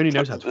Bartosz. He only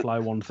knows how to fly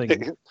one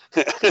thing.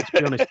 Let's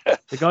be honest.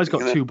 The guy's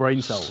got 2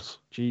 brain cells.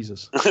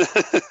 Jesus.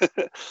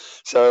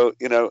 So,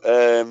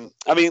 I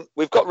mean,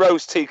 we've got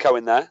Rose Tico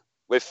in there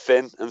with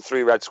Finn and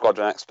 3 Red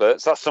Squadron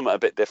experts. That's something a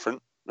bit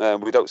different.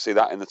 We don't see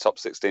that in the top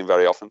 16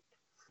 very often.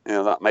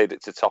 That made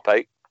it to top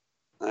 8.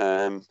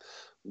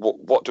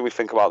 What do we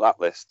think about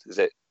that list? Does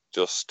it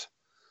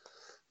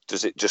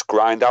just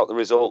grind out the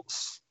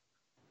results?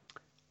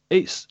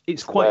 It's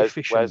quite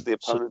efficient. Where's the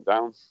opponent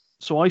down?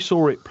 So I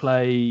saw it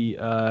play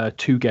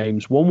 2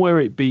 games. One where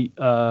it beat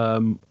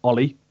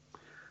Ollie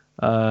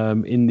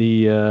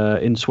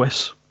in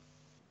Swiss.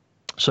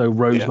 So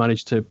Rose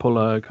managed to pull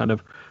a kind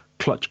of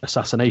clutch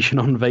assassination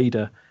on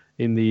Vader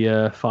in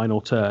the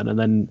final turn, and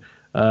then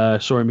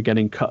saw him again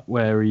in Cut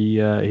where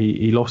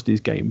he lost his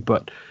game.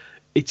 But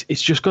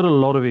it's just got a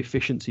lot of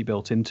efficiency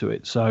built into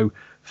it. So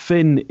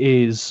Finn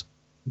is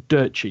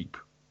dirt cheap,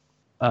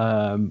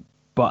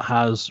 but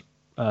has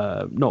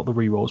not the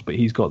rerolls, but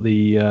he's got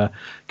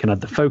can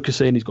add the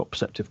focusing. He's got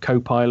perceptive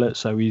co-pilot,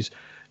 so he's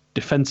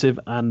defensive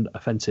and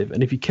offensive.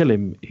 And if you kill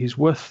him, he's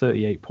worth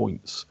 38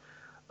 points.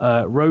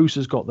 Rose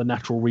has got the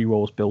natural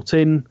rerolls built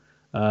in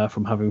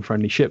from having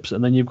friendly ships,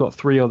 and then you've got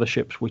 3 other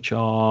ships which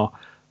are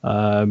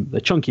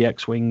the chunky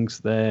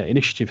X-wings. They're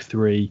initiative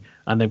 3,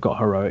 and they've got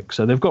heroic.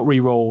 So they've got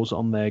rerolls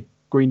on their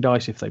green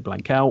dice if they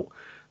blank out.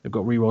 They've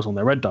got rerolls on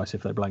their red dice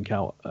if they blank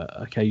out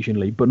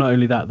occasionally. But not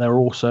only that, they're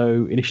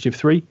also initiative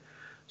 3.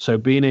 So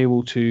being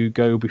able to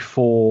go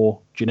before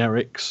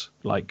generics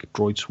like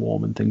Droid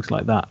Swarm and things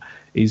like that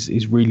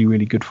is really,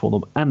 really good for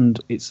them. And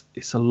it's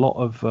a lot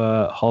of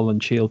hull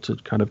and shield to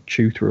kind of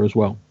chew through as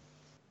well.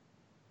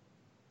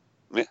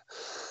 Yeah.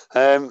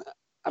 I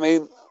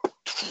mean,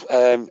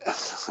 I'm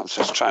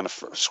just trying to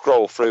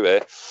scroll through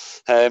here.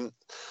 I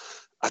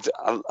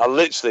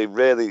literally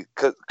really,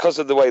 because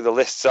of the way the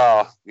lists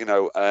are,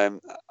 I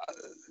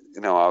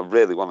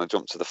really want to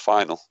jump to the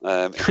final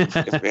in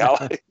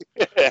reality.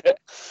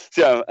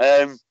 So,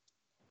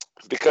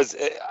 because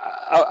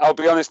I'll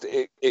be honest,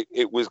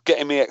 it was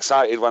getting me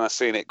excited when I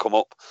seen it come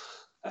up.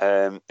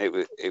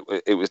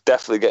 It was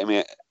definitely getting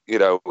me.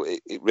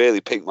 It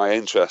really piqued my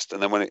interest.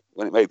 And then when it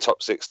made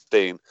top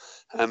 16,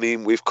 I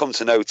mean, we've come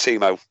to know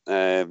Timo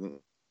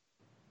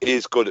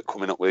is good at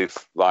coming up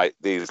with like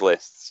these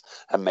lists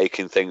and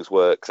making things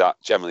work that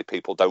generally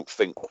people don't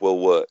think will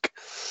work.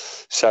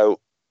 So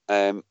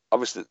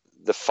obviously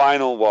the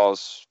final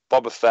was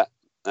Boba Fett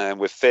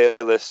with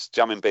Fearless,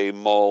 Jamming Beam,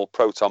 Maul,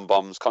 Proton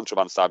Bombs,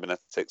 Contraband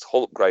Cybernetics,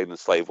 Hull Upgrade, and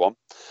Slave One.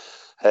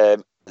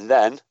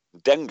 Then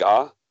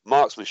Dengar,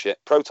 Marksmanship,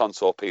 Proton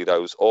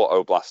Torpedoes,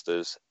 Auto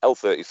Blasters,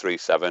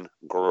 L-33-7,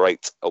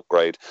 great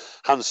upgrade.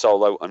 Han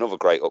Solo, another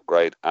great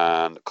upgrade,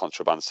 and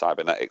Contraband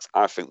Cybernetics.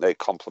 I think they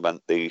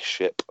complement the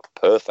ship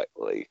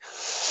perfectly.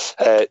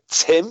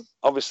 Tim,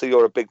 obviously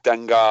you're a big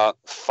Dengar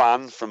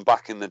fan from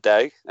back in the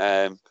day.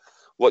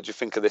 What do you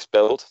think of this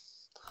build?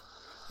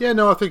 Yeah,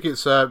 no, I think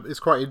it's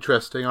quite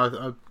interesting.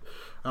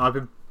 I've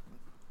been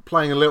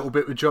playing a little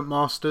bit with Jump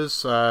Masters,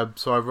 so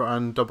I've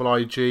run Double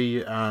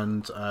IG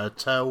and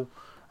Tel.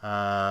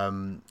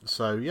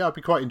 So yeah, I'd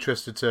be quite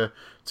interested to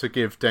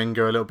give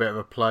Dengar a little bit of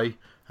a play,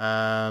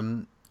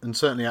 and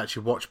certainly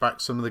actually watch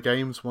back some of the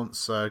games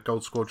once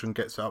Gold Squadron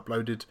gets it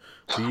uploaded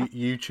to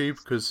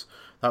YouTube, because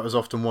that was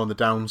often one of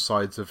the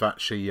downsides of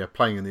actually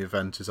playing in the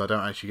event, is I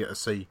don't actually get to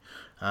see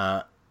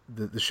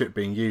the ship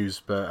being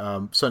used.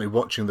 But certainly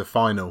watching the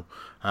final,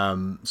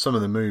 some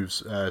of the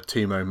moves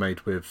Teemo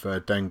made with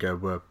Dengar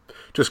were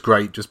just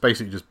great, just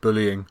basically just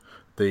bullying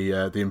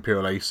the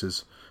Imperial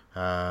Aces.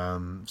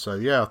 So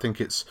yeah, I think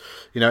it's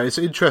it's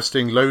an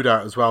interesting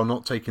loadout as well,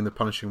 not taking the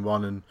Punishing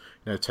One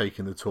and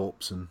taking the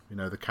Torps and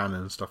the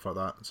cannon and stuff like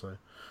that. So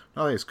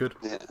I think it's good.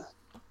 Yeah,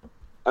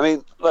 I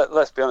mean,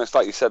 let's be honest,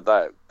 like you said,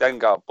 that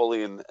Dengar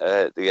bullying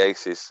the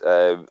Aces.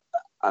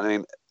 I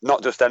mean,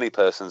 not just any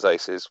person's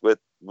Aces.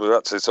 We're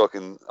actually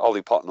talking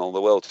Ollie Potnell,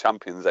 the world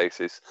champions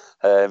Aces,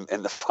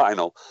 in the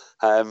final.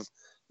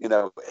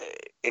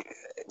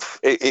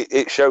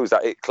 It shows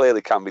that it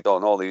clearly can be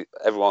done.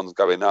 Everyone's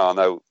going, no, I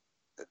know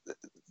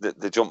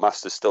the Jump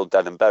Master's still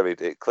dead and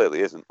buried. It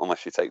clearly isn't,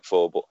 unless you take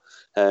 4. But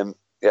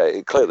yeah,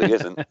 it clearly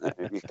isn't.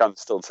 You can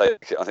still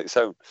take it on its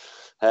own.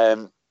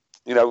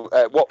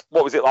 What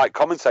was it like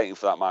commentating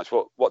for that match?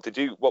 What were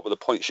the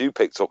points you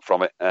picked up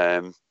from it?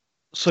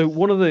 So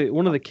one of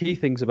the key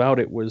things about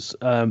it was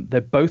they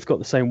both got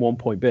the same 1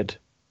 point bid,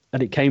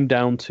 and it came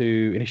down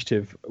to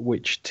initiative,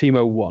 which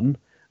Teemo won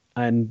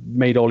and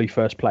made Ollie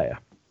first player.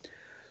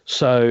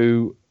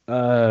 So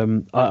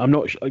I'm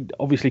not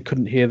obviously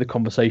couldn't hear the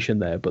conversation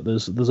there, but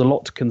there's a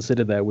lot to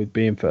consider there with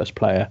being first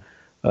player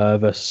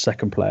versus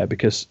second player,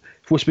 because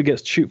if Whisper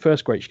gets to shoot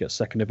first, great, she gets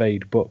second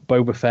evade, but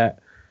Boba Fett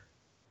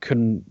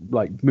can,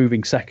 like,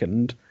 moving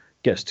second,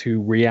 gets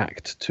to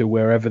react to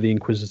wherever the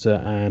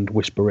Inquisitor and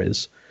Whisper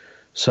is.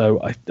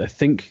 So I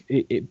think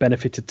it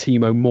benefited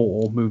Teemo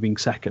more moving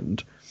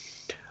second.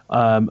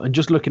 And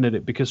just looking at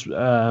it, because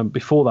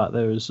before that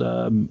there was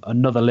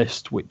another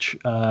list which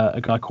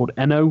a guy called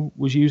Eno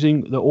was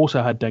using that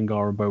also had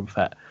Dengar and Boba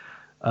Fett.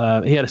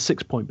 He had a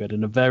 6 point bid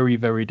and a very,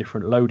 very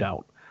different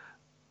loadout.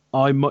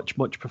 I much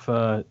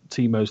prefer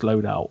Teemo's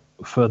loadout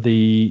for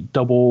the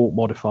double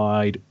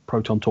modified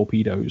proton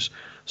torpedoes.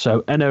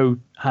 So Eno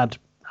had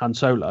Han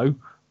Solo,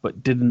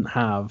 but didn't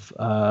have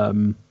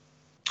the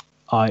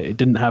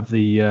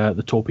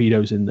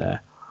torpedoes in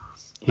there.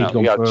 He had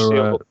Shield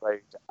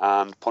Upgrade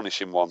and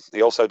Punishing One.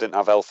 He also didn't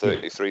have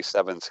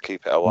L-33-7 to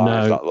keep it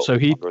alive. No, so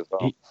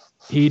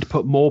he'd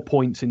put more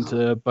points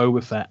into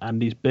Boba Fett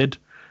and his bid,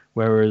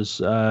 whereas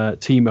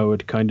Teemo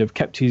had kind of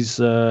kept his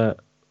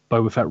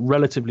Boba Fett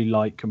relatively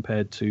light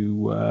compared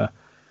to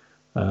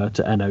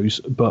Eno's,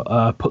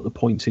 but put the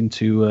points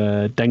into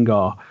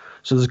Dengar.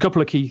 So there's a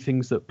couple of key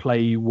things that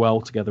play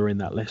well together in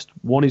that list.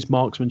 One is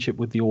marksmanship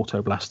with the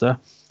Auto Blaster.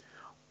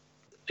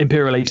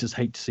 Imperial Aces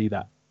hate to see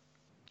that.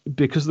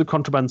 Because of the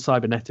Contraband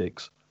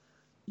Cybernetics,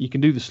 you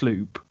can do the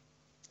sloop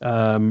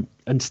and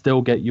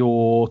still get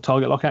your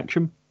target lock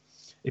action.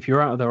 If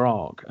you're out of their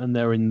arc and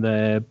they're in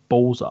their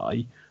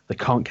bullseye, they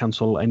can't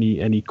cancel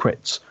any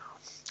crits.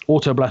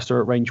 Auto Blaster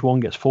at range 1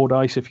 gets 4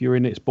 dice if you're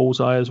in its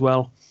bullseye as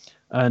well.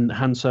 And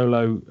Han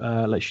Solo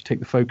lets you take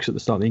the focus at the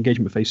start of the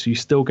engagement phase, so you're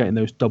still getting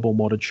those double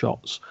modded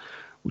shots,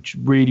 which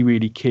is really,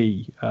 really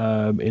key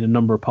in a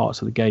number of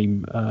parts of the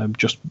game.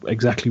 Just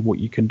exactly what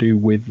you can do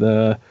with...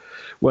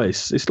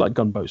 it's like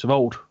gunboats of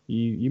old.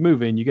 You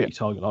move in, you get your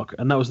target lock,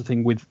 and that was the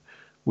thing with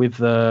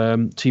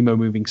Teemo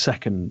moving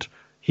second.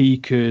 He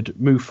could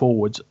move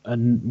forwards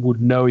and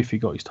would know if he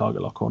got his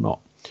target lock or not.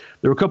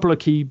 There are a couple of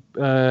key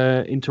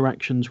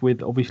interactions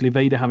with, obviously,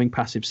 Vader having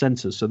passive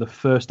sensors. So the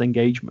first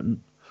engagement,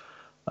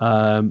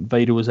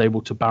 Vader was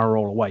able to barrel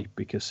roll away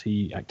because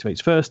he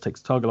activates first,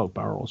 takes the target lock,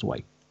 barrel rolls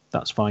away.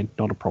 That's fine,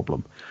 not a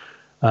problem.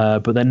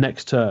 But then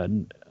next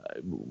turn,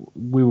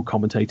 we were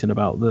commentating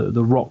about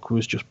the Rock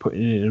was just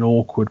putting in an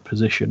awkward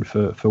position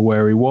for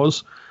where he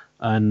was,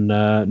 and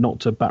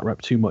not to bat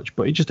rep too much,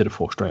 but he just did a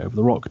 4 straight over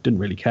the Rock, didn't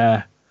really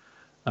care.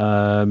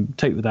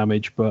 Take the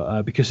damage,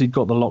 but because he'd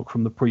got the lock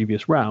from the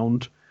previous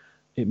round,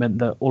 it meant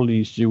that all he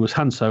needs to do was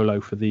Han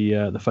Solo for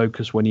the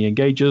focus when he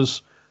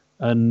engages,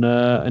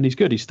 and he's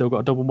good. He's still got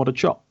a double modded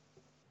shot.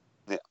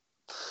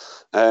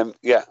 I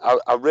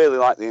really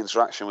like the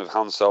interaction with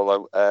Han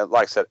Solo.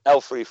 Like I said,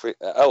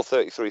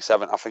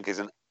 L-33-7 I think is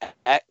an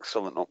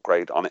excellent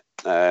upgrade on it.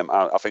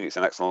 I think it's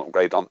an excellent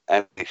upgrade on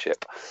any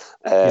ship.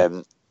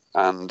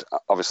 And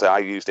obviously I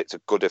used it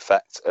to good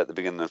effect at the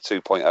beginning of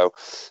 2.0.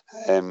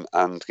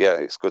 And yeah,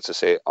 it's good to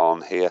see it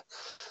on here.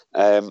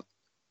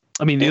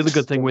 I mean, the other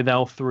good thing with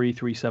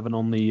L337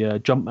 on the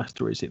Jump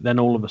Master is it then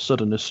all of a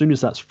sudden, as soon as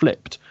that's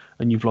flipped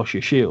and you've lost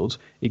your shields,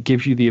 it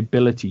gives you the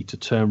ability to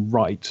turn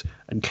right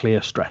and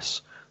clear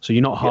stress. So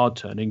you're not hard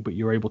turning, but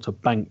you're able to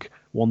bank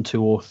 1,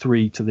 2, or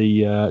 3 to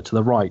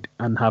the right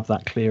and have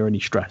that clear any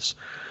stress.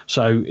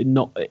 So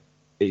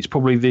it's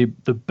probably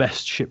the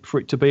best ship for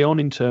it to be on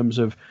in terms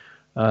of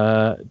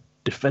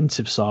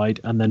defensive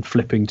side, and then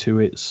flipping to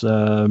its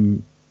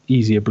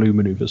easier blue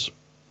maneuvers.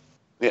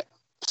 Yeah,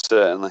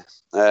 certainly.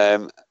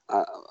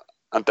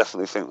 I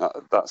definitely think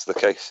that's the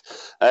case.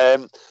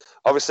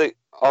 Obviously,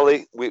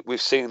 Ollie,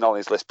 we've seen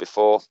Ollie's list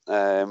before.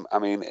 I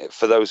mean,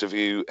 for those of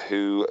you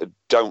who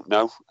don't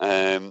know,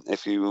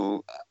 if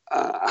you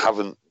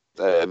haven't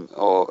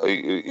or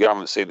you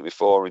haven't seen it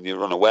before and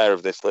you're unaware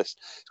of this list,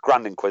 it's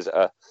Grand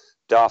Inquisitor,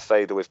 Darth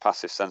Vader with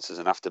passive sensors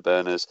and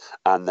afterburners,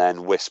 and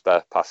then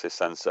Whisper, passive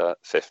sensor,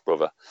 fifth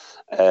brother.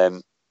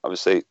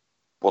 Obviously,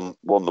 won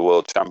the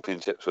world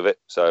championships with it,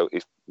 so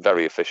he's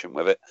very efficient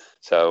with it.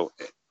 So,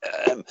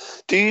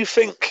 do you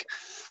think,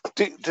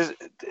 Tim,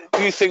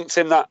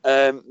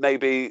 that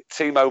maybe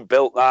Timo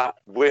built that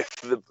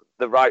with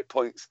the right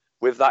points,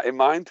 with that in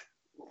mind?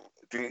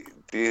 Do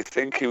you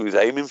think he was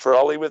aiming for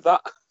Ollie with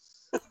that?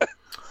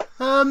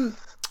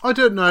 I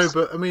don't know,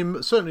 but I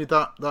mean, certainly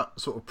that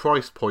sort of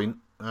price point.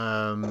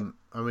 I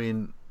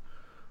mean,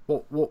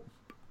 what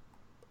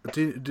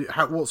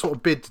sort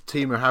of bid did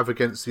Timo have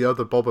against the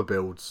other Boba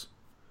builds?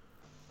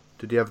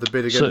 Did he have the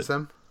bid against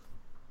them?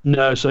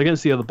 No, so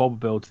against the other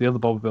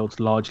Boba builds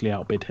largely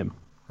outbid him.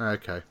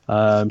 Okay.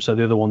 So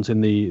the other ones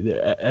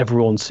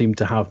everyone seemed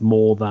to have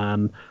more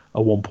than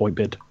a 1 point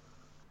bid.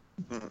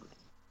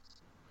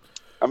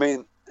 I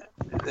mean,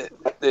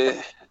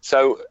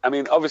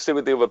 obviously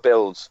with the other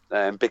builds,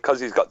 because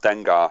he's got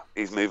Dengar,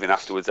 he's moving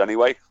afterwards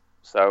anyway.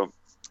 So,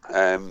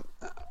 I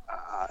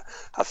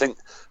think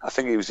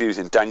he was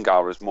using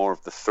Dengar as more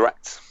of the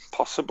threat,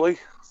 possibly.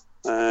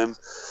 I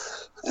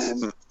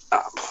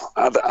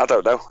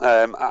don't know.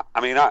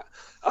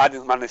 I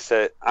didn't manage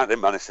to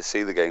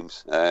see the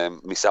games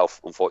myself,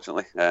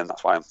 unfortunately, and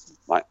that's why I'm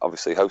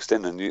obviously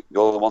hosting, and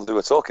you're the one who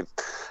are talking.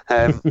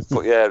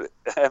 But yeah,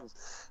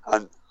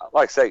 and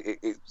like I say,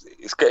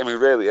 it's getting me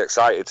really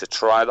excited to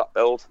try that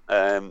build.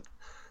 I've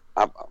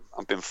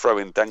been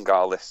throwing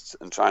Dengar lists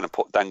and trying to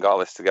put Dengar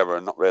lists together,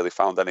 and not really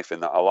found anything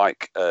that I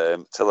like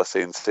till I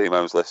seen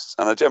Timo's lists.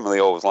 And I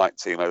generally always like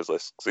Timo's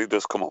lists because he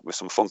does come up with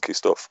some funky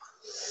stuff.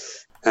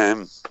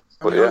 I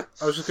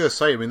was just going to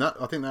say,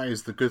 I think that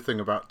is the good thing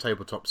about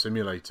Tabletop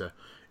Simulator,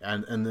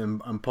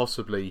 and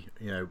possibly,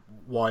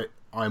 why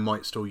I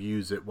might still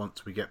use it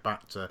once we get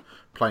back to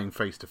playing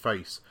face to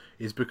face,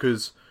 is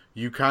because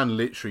you can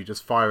literally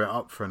just fire it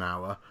up for an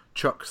hour,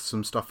 chuck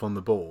some stuff on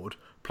the board,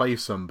 play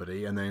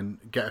somebody, and then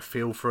get a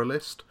feel for a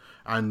list.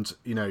 And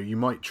you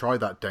might try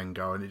that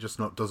Dengar and it just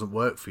doesn't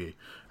work for you.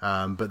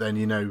 But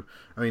then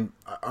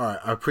I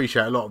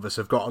appreciate a lot of us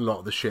have got a lot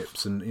of the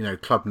ships,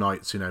 and club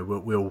nights,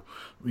 we'll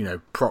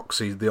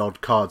proxy the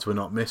odd cards we're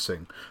not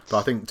missing. But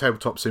I think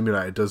Tabletop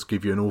Simulator does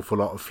give you an awful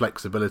lot of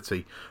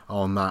flexibility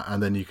on that,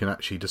 and then you can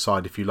actually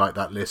decide if you like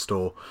that list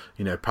or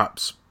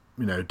perhaps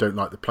don't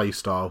like the play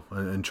style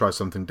and try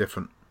something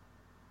different.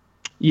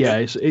 Yeah,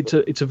 it's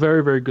a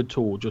very, very good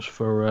tool just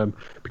for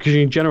because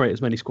you can generate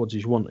as many squads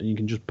as you want, and you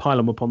can just pile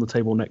them up on the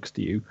table next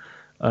to you,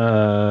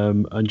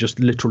 and just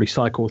literally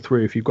cycle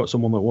through. If you've got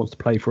someone that wants to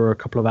play for a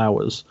couple of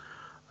hours,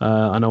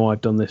 I know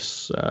I've done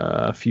this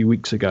a few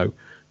weeks ago.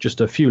 Just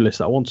a few lists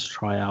that I wanted to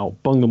try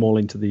out, bung them all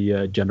into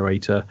the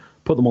generator,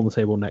 put them on the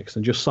table next,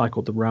 and just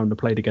cycled them around and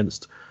played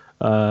against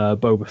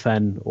Boba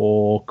Fenn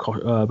or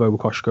Boba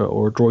Koshka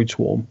or a Droid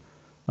Swarm,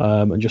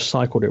 and just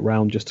cycled it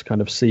around just to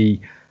kind of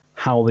see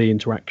how the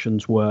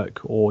interactions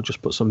work, or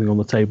just put something on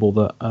the table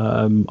that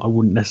I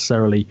wouldn't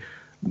necessarily,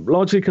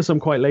 largely because I'm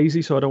quite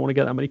lazy, so I don't want to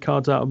get that many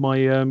cards out of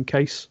my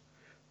case,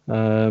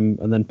 and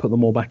then put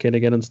them all back in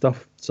again and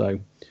stuff. So,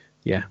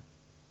 yeah.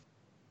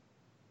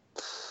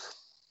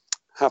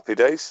 Happy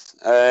days.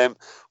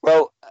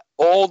 Well,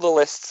 all the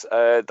lists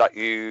that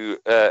you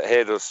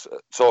heard us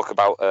talk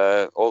about,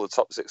 all the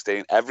top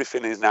 16,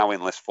 everything is now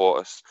in List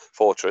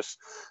Fortress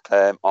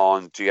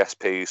on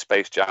GSP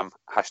Space Jam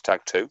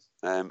 #2.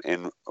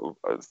 In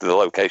the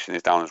location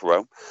is down as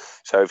Rome.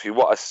 So if you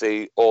want to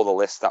see all the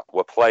lists that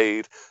were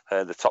played,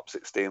 the top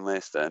 16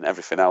 list and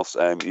everything else,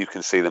 you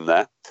can see them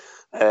there.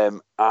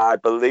 I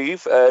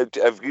believe,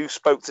 have you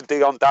spoke to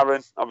Dion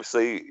Darren?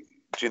 Obviously,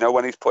 do you know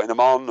when he's putting them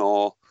on,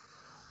 or?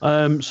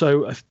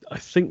 So I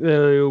think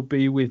they'll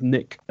be with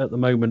Nick at the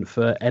moment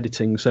for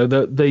editing. So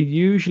they're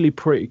usually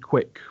pretty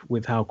quick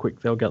with how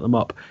quick they'll get them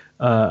up.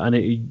 And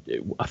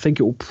I think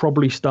it will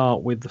probably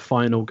start with the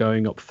final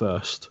going up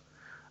first.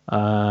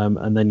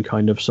 And then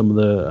kind of some of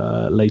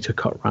the later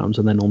cut rounds,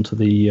 and then onto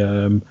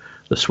the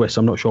Swiss.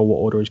 I'm not sure what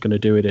order he's going to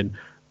do it in,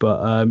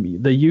 but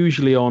they're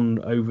usually on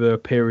over a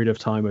period of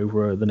time,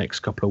 over the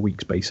next couple of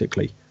weeks,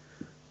 basically.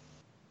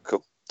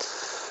 Cool.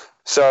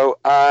 So,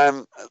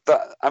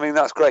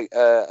 that's great.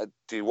 Do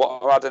you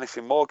want to add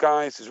anything more,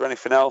 guys? Is there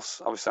anything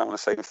else? Obviously, I'm going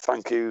to say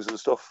thank yous and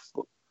stuff.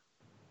 But...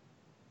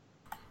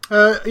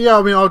 Yeah,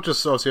 I mean, I'll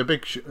just obviously a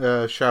big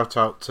shout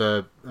out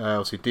to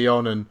obviously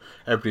Dion and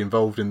everybody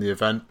involved in the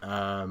event.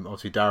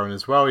 Obviously Darren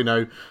as well. You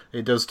know,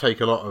 it does take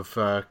a lot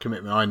of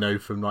commitment. I know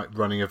from like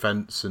running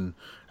events and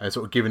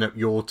sort of giving up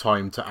your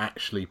time to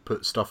actually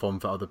put stuff on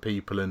for other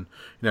people, and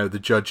you know the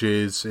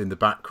judges in the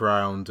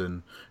background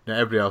and you know,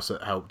 everybody else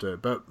that helped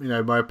it. But you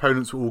know, my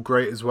opponents were all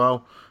great as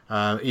well.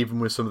 Even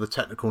with some of the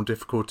technical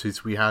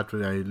difficulties we had, you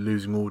know,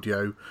 losing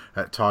audio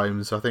at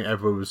times, I think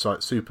everyone was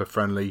like super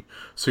friendly,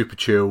 super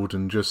chilled,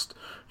 and just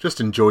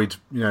enjoyed,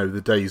 you know,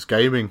 the day's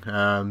gaming.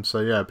 So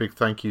yeah, a big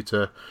thank you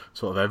to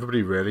sort of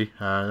everybody really.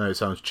 I know it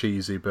sounds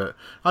cheesy, but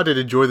I did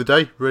enjoy the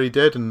day, really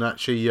did, and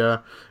actually, you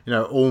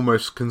know,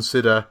 almost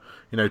consider,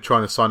 you know,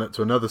 trying to sign up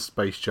to another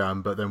Space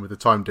Jam, but then with the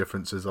time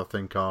differences, I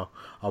think I'll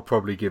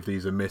probably give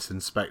these a miss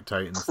and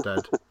spectate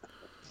instead.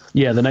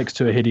 Yeah, the next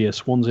two are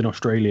hideous. One's in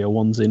Australia,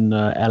 one's in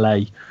LA.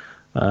 You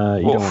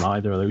don't want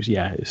either of those.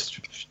 Yeah,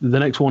 the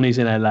next one is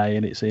in LA,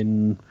 and it's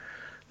in, I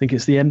think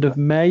it's the end of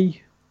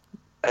May.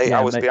 8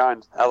 hours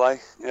behind LA,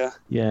 yeah.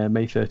 Yeah,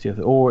 May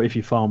 30th. Or if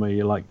you're Farmer,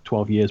 you're like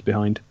 12 years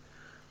behind.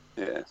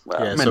 Yeah,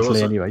 well, yeah,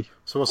 mentally anyway.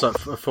 So what's that?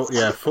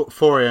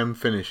 4 a.m.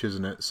 finish,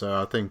 isn't it? So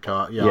I think,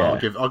 I'll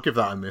give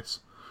that a miss.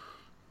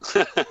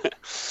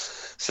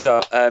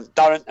 So,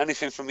 Darren,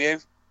 anything from you?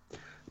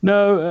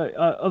 No,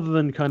 other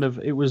than kind of,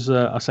 it was,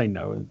 I say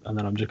no, and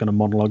then I'm just going to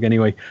monologue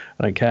anyway.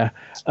 I don't care.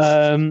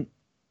 I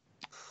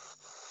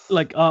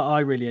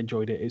really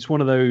enjoyed it. It's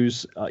one of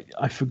those,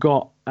 I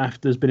forgot, after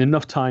there's been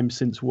enough time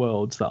since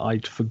Worlds that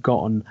I'd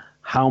forgotten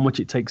how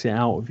much it takes it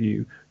out of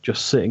you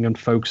just sitting and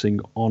focusing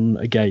on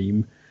a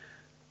game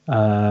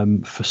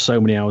for so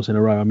many hours in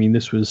a row. I mean,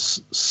 this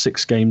was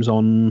 6 games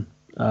on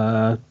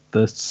the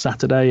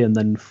Saturday and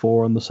then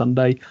 4 on the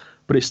Sunday.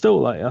 But it's still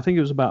like, I think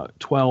it was about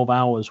 12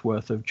 hours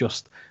worth of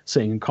just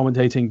sitting and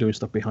commentating, doing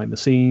stuff behind the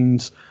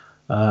scenes,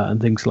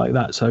 and things like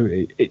that. So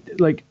it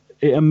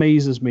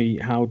amazes me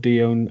how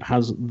Dion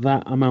has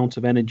that amount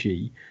of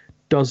energy,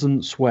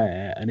 doesn't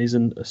swear, and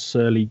isn't a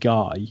surly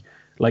guy.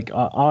 Like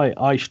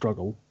I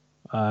struggle.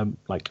 I'm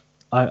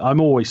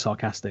always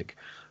sarcastic,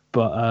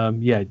 but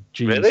yeah,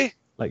 geez. Really?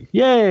 Like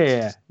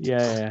yeah.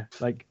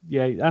 Like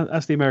yeah,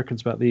 ask the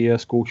Americans about the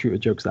school shooter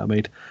jokes that I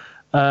made.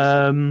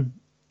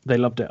 They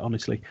loved it,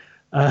 honestly.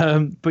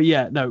 But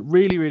yeah, no,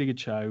 really, really good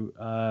show.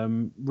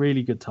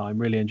 Really good time.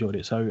 Really enjoyed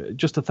it. So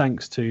just a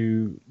thanks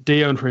to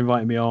Dion for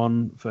inviting me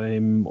on, for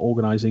him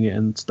organising it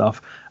and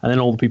stuff, and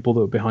then all the people that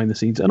were behind the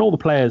scenes and all the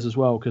players as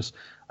well, because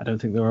I don't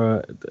think there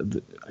are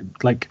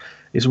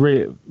it's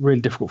really,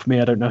 really difficult for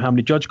me. I don't know how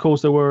many judge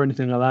calls there were or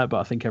anything like that, but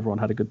I think everyone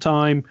had a good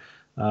time.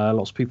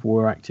 Lots of people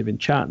were active in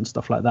chat and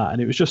stuff like that,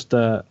 and it was just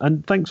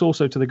and thanks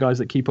also to the guys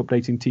that keep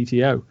updating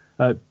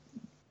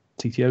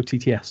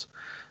TTS.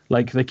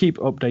 Like, they keep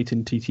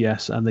updating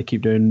TTS and they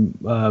keep doing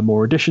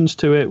more additions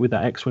to it with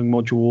that X-Wing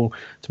module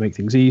to make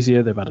things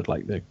easier. They've added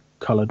like the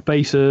coloured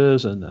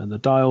bases and the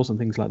dials and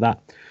things like that.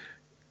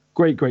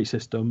 Great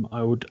system.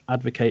 I would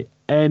advocate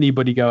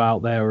anybody go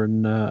out there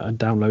and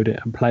download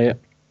it and play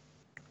it.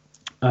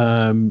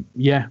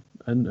 Yeah,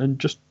 and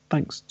just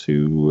thanks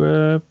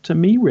to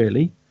me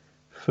really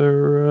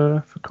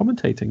for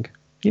commentating.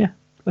 Yeah,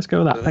 let's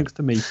go with that. Thanks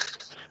to me.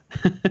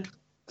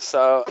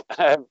 So,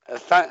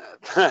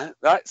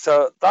 right.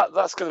 So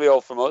that's going to be all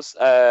from us,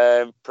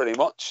 pretty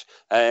much.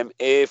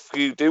 If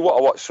you do want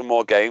to watch some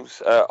more games,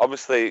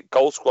 obviously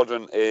Gold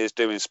Squadron is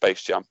doing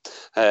Space Jam.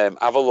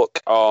 Have a look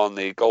on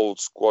the Gold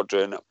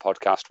Squadron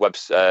podcast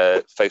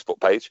Facebook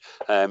page.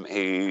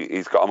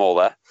 He's got them all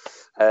there.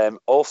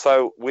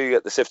 Also, we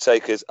at the Sith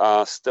Takers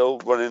are still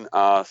running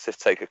our Sith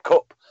Taker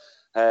Cup.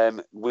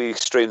 We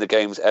stream the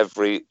games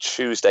every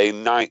Tuesday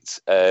night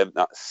at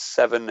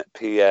 7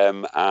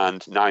 p.m.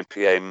 and 9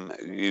 p.m.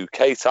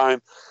 UK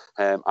time.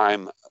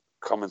 I'm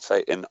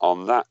commentating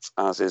on that,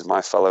 as is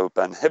my fellow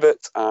Ben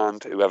Hibbert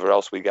and whoever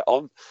else we get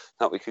on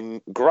that we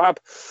can grab.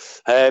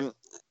 So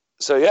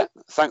yeah,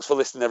 thanks for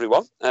listening,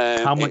 everyone.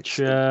 How much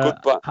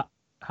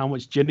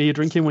gin are you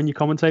drinking when you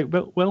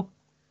commentate, Will?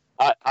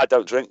 I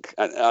don't drink.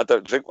 I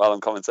don't drink while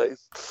I'm commentating.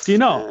 Do you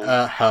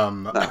not?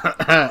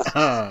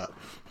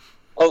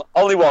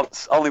 Only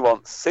once.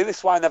 See, this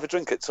is why I never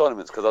drink at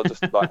tournaments, because I'll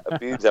just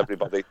abuse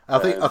everybody. I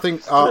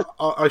think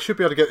I should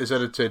be able to get this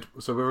edited.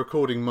 So we're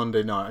recording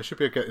Monday night. I should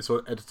be able to get this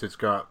edited to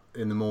go out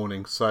in the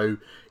morning. So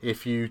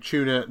if you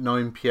tune in at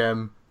 9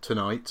 p.m.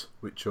 tonight,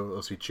 which is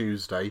obviously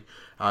Tuesday,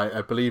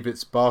 I believe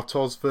it's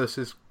Bartos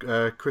versus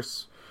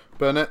Chris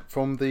Burnett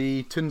from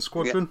the Tin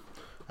Squadron.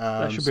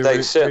 Yeah. That should be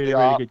really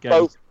good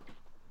game.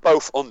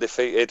 Both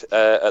undefeated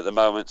at the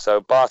moment.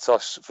 So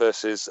Bartosz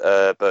versus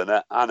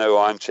Burnett. I know who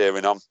I'm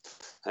cheering on.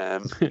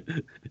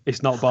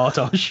 It's not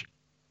Bartosz.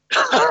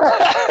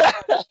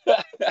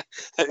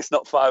 It's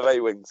not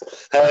 5A wings.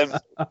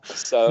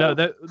 So no,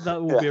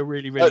 that will be a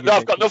really good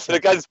I've got nothing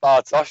against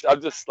Bartosz.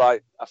 I'm just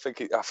like, I think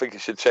he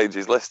should change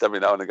his list every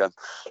now and again.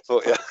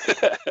 But yeah,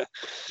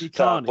 you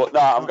can't. But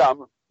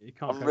no, You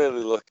can't I'm go.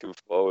 really looking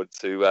forward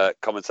to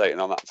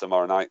commentating on that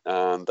tomorrow night,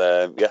 and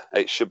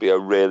it should be a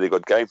really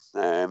good game.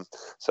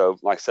 So,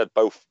 like I said,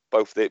 I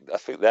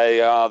think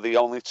they are the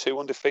only 2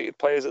 undefeated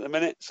players at the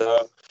minute.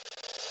 So,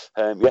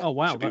 Oh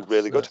wow, should be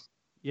really good.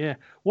 Yeah,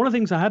 one of the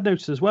things I had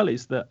noticed as well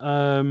is that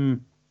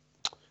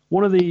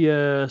one of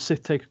the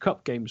Sith Taker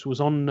Cup games was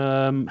on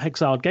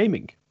Hexard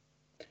Gaming.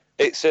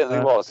 It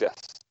certainly was, yes.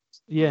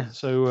 Yeah,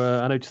 so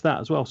I noticed that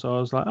as well. So I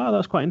was like, oh,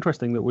 that's quite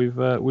interesting that we've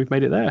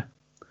made it there.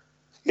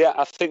 Yeah,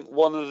 I think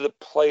one of the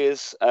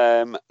players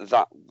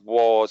that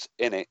was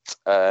in it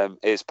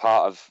is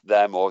part of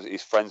them, or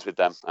he's friends with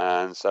them,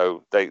 and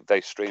so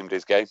they streamed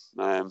his game.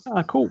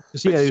 Cool.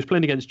 Because he was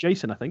playing against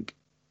Jason, I think.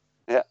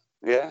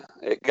 Yeah,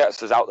 it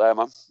gets us out there,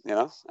 man.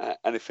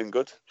 Anything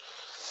good.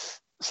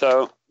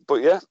 So,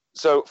 but yeah,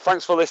 so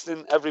thanks for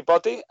listening,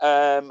 everybody.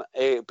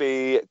 It'll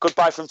be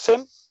goodbye from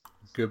Tim.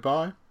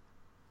 Goodbye.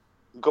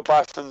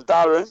 Goodbye from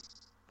Darren.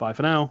 Bye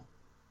for now.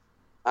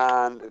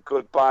 And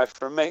goodbye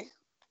from me.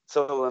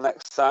 Till the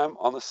next time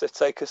on the Sith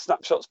Taker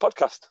Snapshots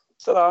podcast.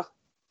 Ta-da.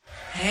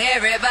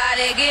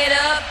 Everybody get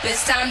up,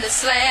 it's time to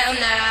slam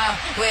now.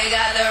 We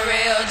got the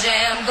real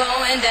jam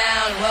going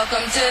down.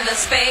 Welcome to the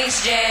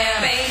Space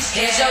Jam.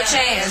 Here's your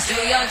chance, do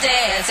your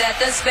dance at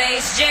the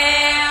Space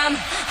Jam.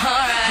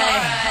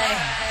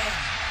 Alright.